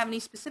 then if you have any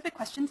specific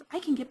questions, I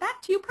can get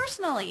back to you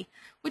personally,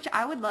 which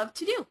I would love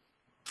to do.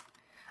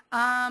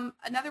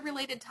 Another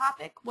related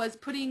topic was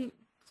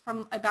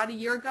from about a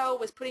year ago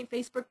was Putting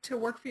Facebook to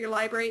Work for Your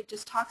Library. It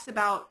just talks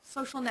about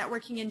social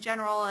networking in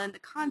general and the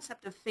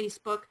concept of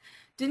Facebook.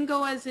 Didn't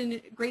go as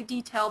in great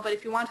detail, but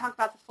if you want to talk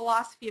about the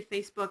philosophy of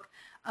Facebook,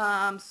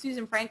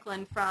 Susan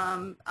Franklin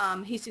from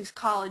Hastings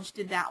College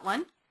did that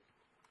one.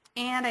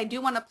 And I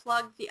do want to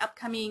plug the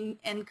upcoming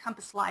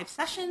NCompass Live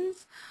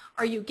sessions.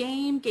 Are you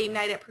game? Game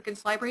night at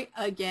Perkins Library,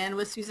 again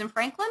with Susan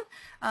Franklin,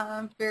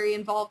 very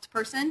involved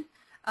person.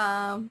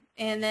 And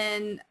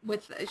then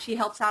she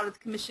helps out at the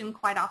commission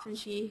quite often.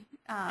 She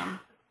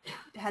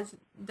has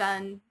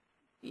done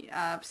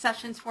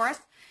sessions for us.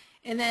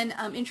 And then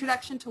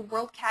Introduction to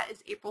WorldCat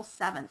is April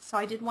 7th. So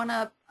I did want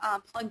to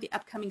plug the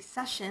upcoming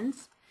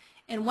sessions.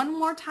 And one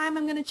more time,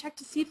 I'm going to check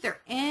to see if there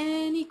are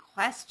any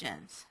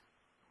questions.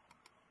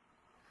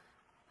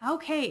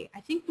 Okay,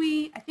 I think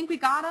we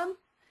got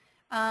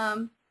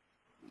them.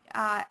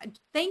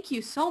 Thank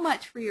you so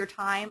much for your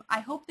time.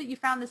 I hope that you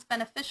found this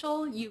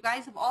beneficial. You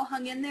guys have all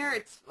hung in there.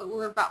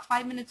 We're about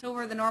 5 minutes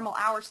over the normal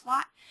hour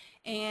slot,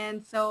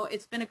 and so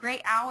it's been a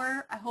great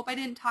hour. I hope I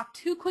didn't talk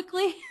too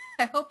quickly.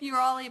 I hope you were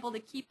all able to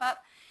keep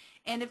up.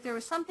 And if there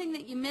was something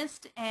that you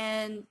missed,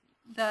 and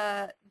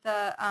the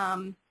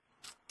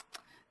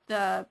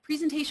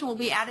presentation will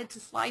be added to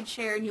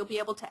SlideShare, and you'll be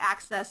able to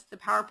access the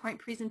PowerPoint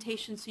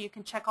presentation so you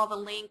can check all the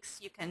links.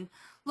 You can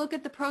look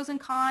at the pros and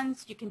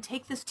cons. You can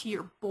take this to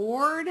your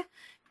board.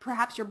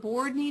 Perhaps your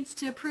board needs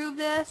to approve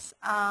this.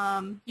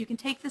 You can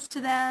take this to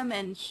them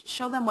and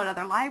show them what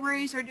other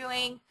libraries are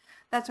doing,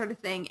 that sort of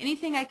thing.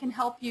 Anything I can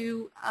help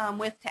you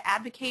with to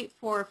advocate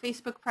for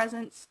Facebook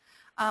presence.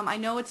 I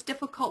know it's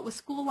difficult with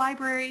school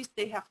libraries.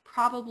 They have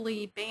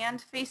probably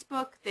banned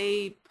Facebook.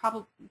 The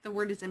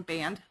word isn't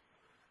banned.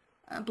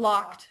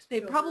 Blocked. They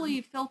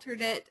probably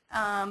filtered it,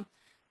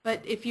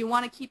 but if you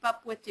want to keep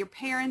up with your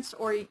parents,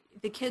 or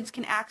the kids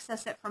can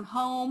access it from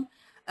home,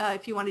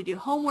 if you want to do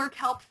homework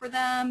help for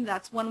them,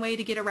 that's one way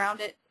to get around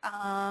it,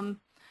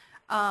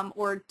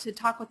 or to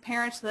talk with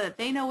parents so that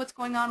they know what's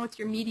going on with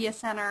your media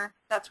center,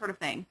 that sort of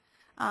thing.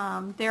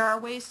 There are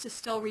ways to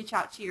still reach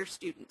out to your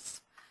students.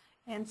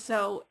 And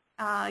so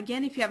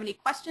again, if you have any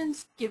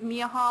questions, give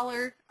me a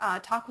holler.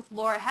 Talk with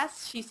Laura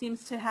Hess. She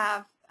seems to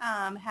have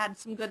had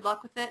some good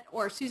luck with it,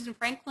 or Susan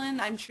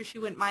Franklin. I'm sure she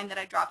wouldn't mind that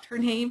I dropped her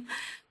name,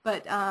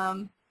 but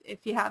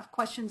if you have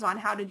questions on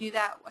how to do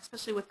that,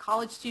 especially with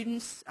college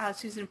students,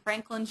 Susan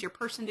Franklin's your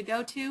person to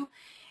go to.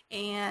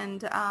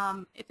 And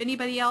if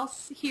anybody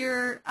else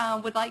here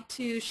would like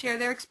to share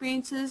their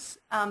experiences,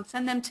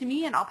 send them to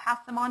me and I'll pass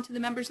them on to the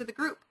members of the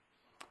group.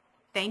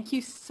 Thank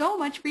you so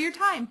much for your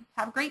time.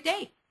 Have a great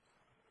day.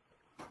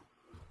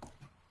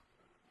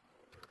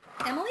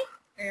 Emily?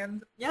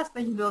 And yes,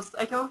 thank you, Bill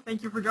Echo.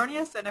 Thank you for joining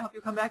us, and I hope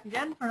you come back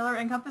again for another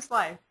NCompass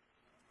Live.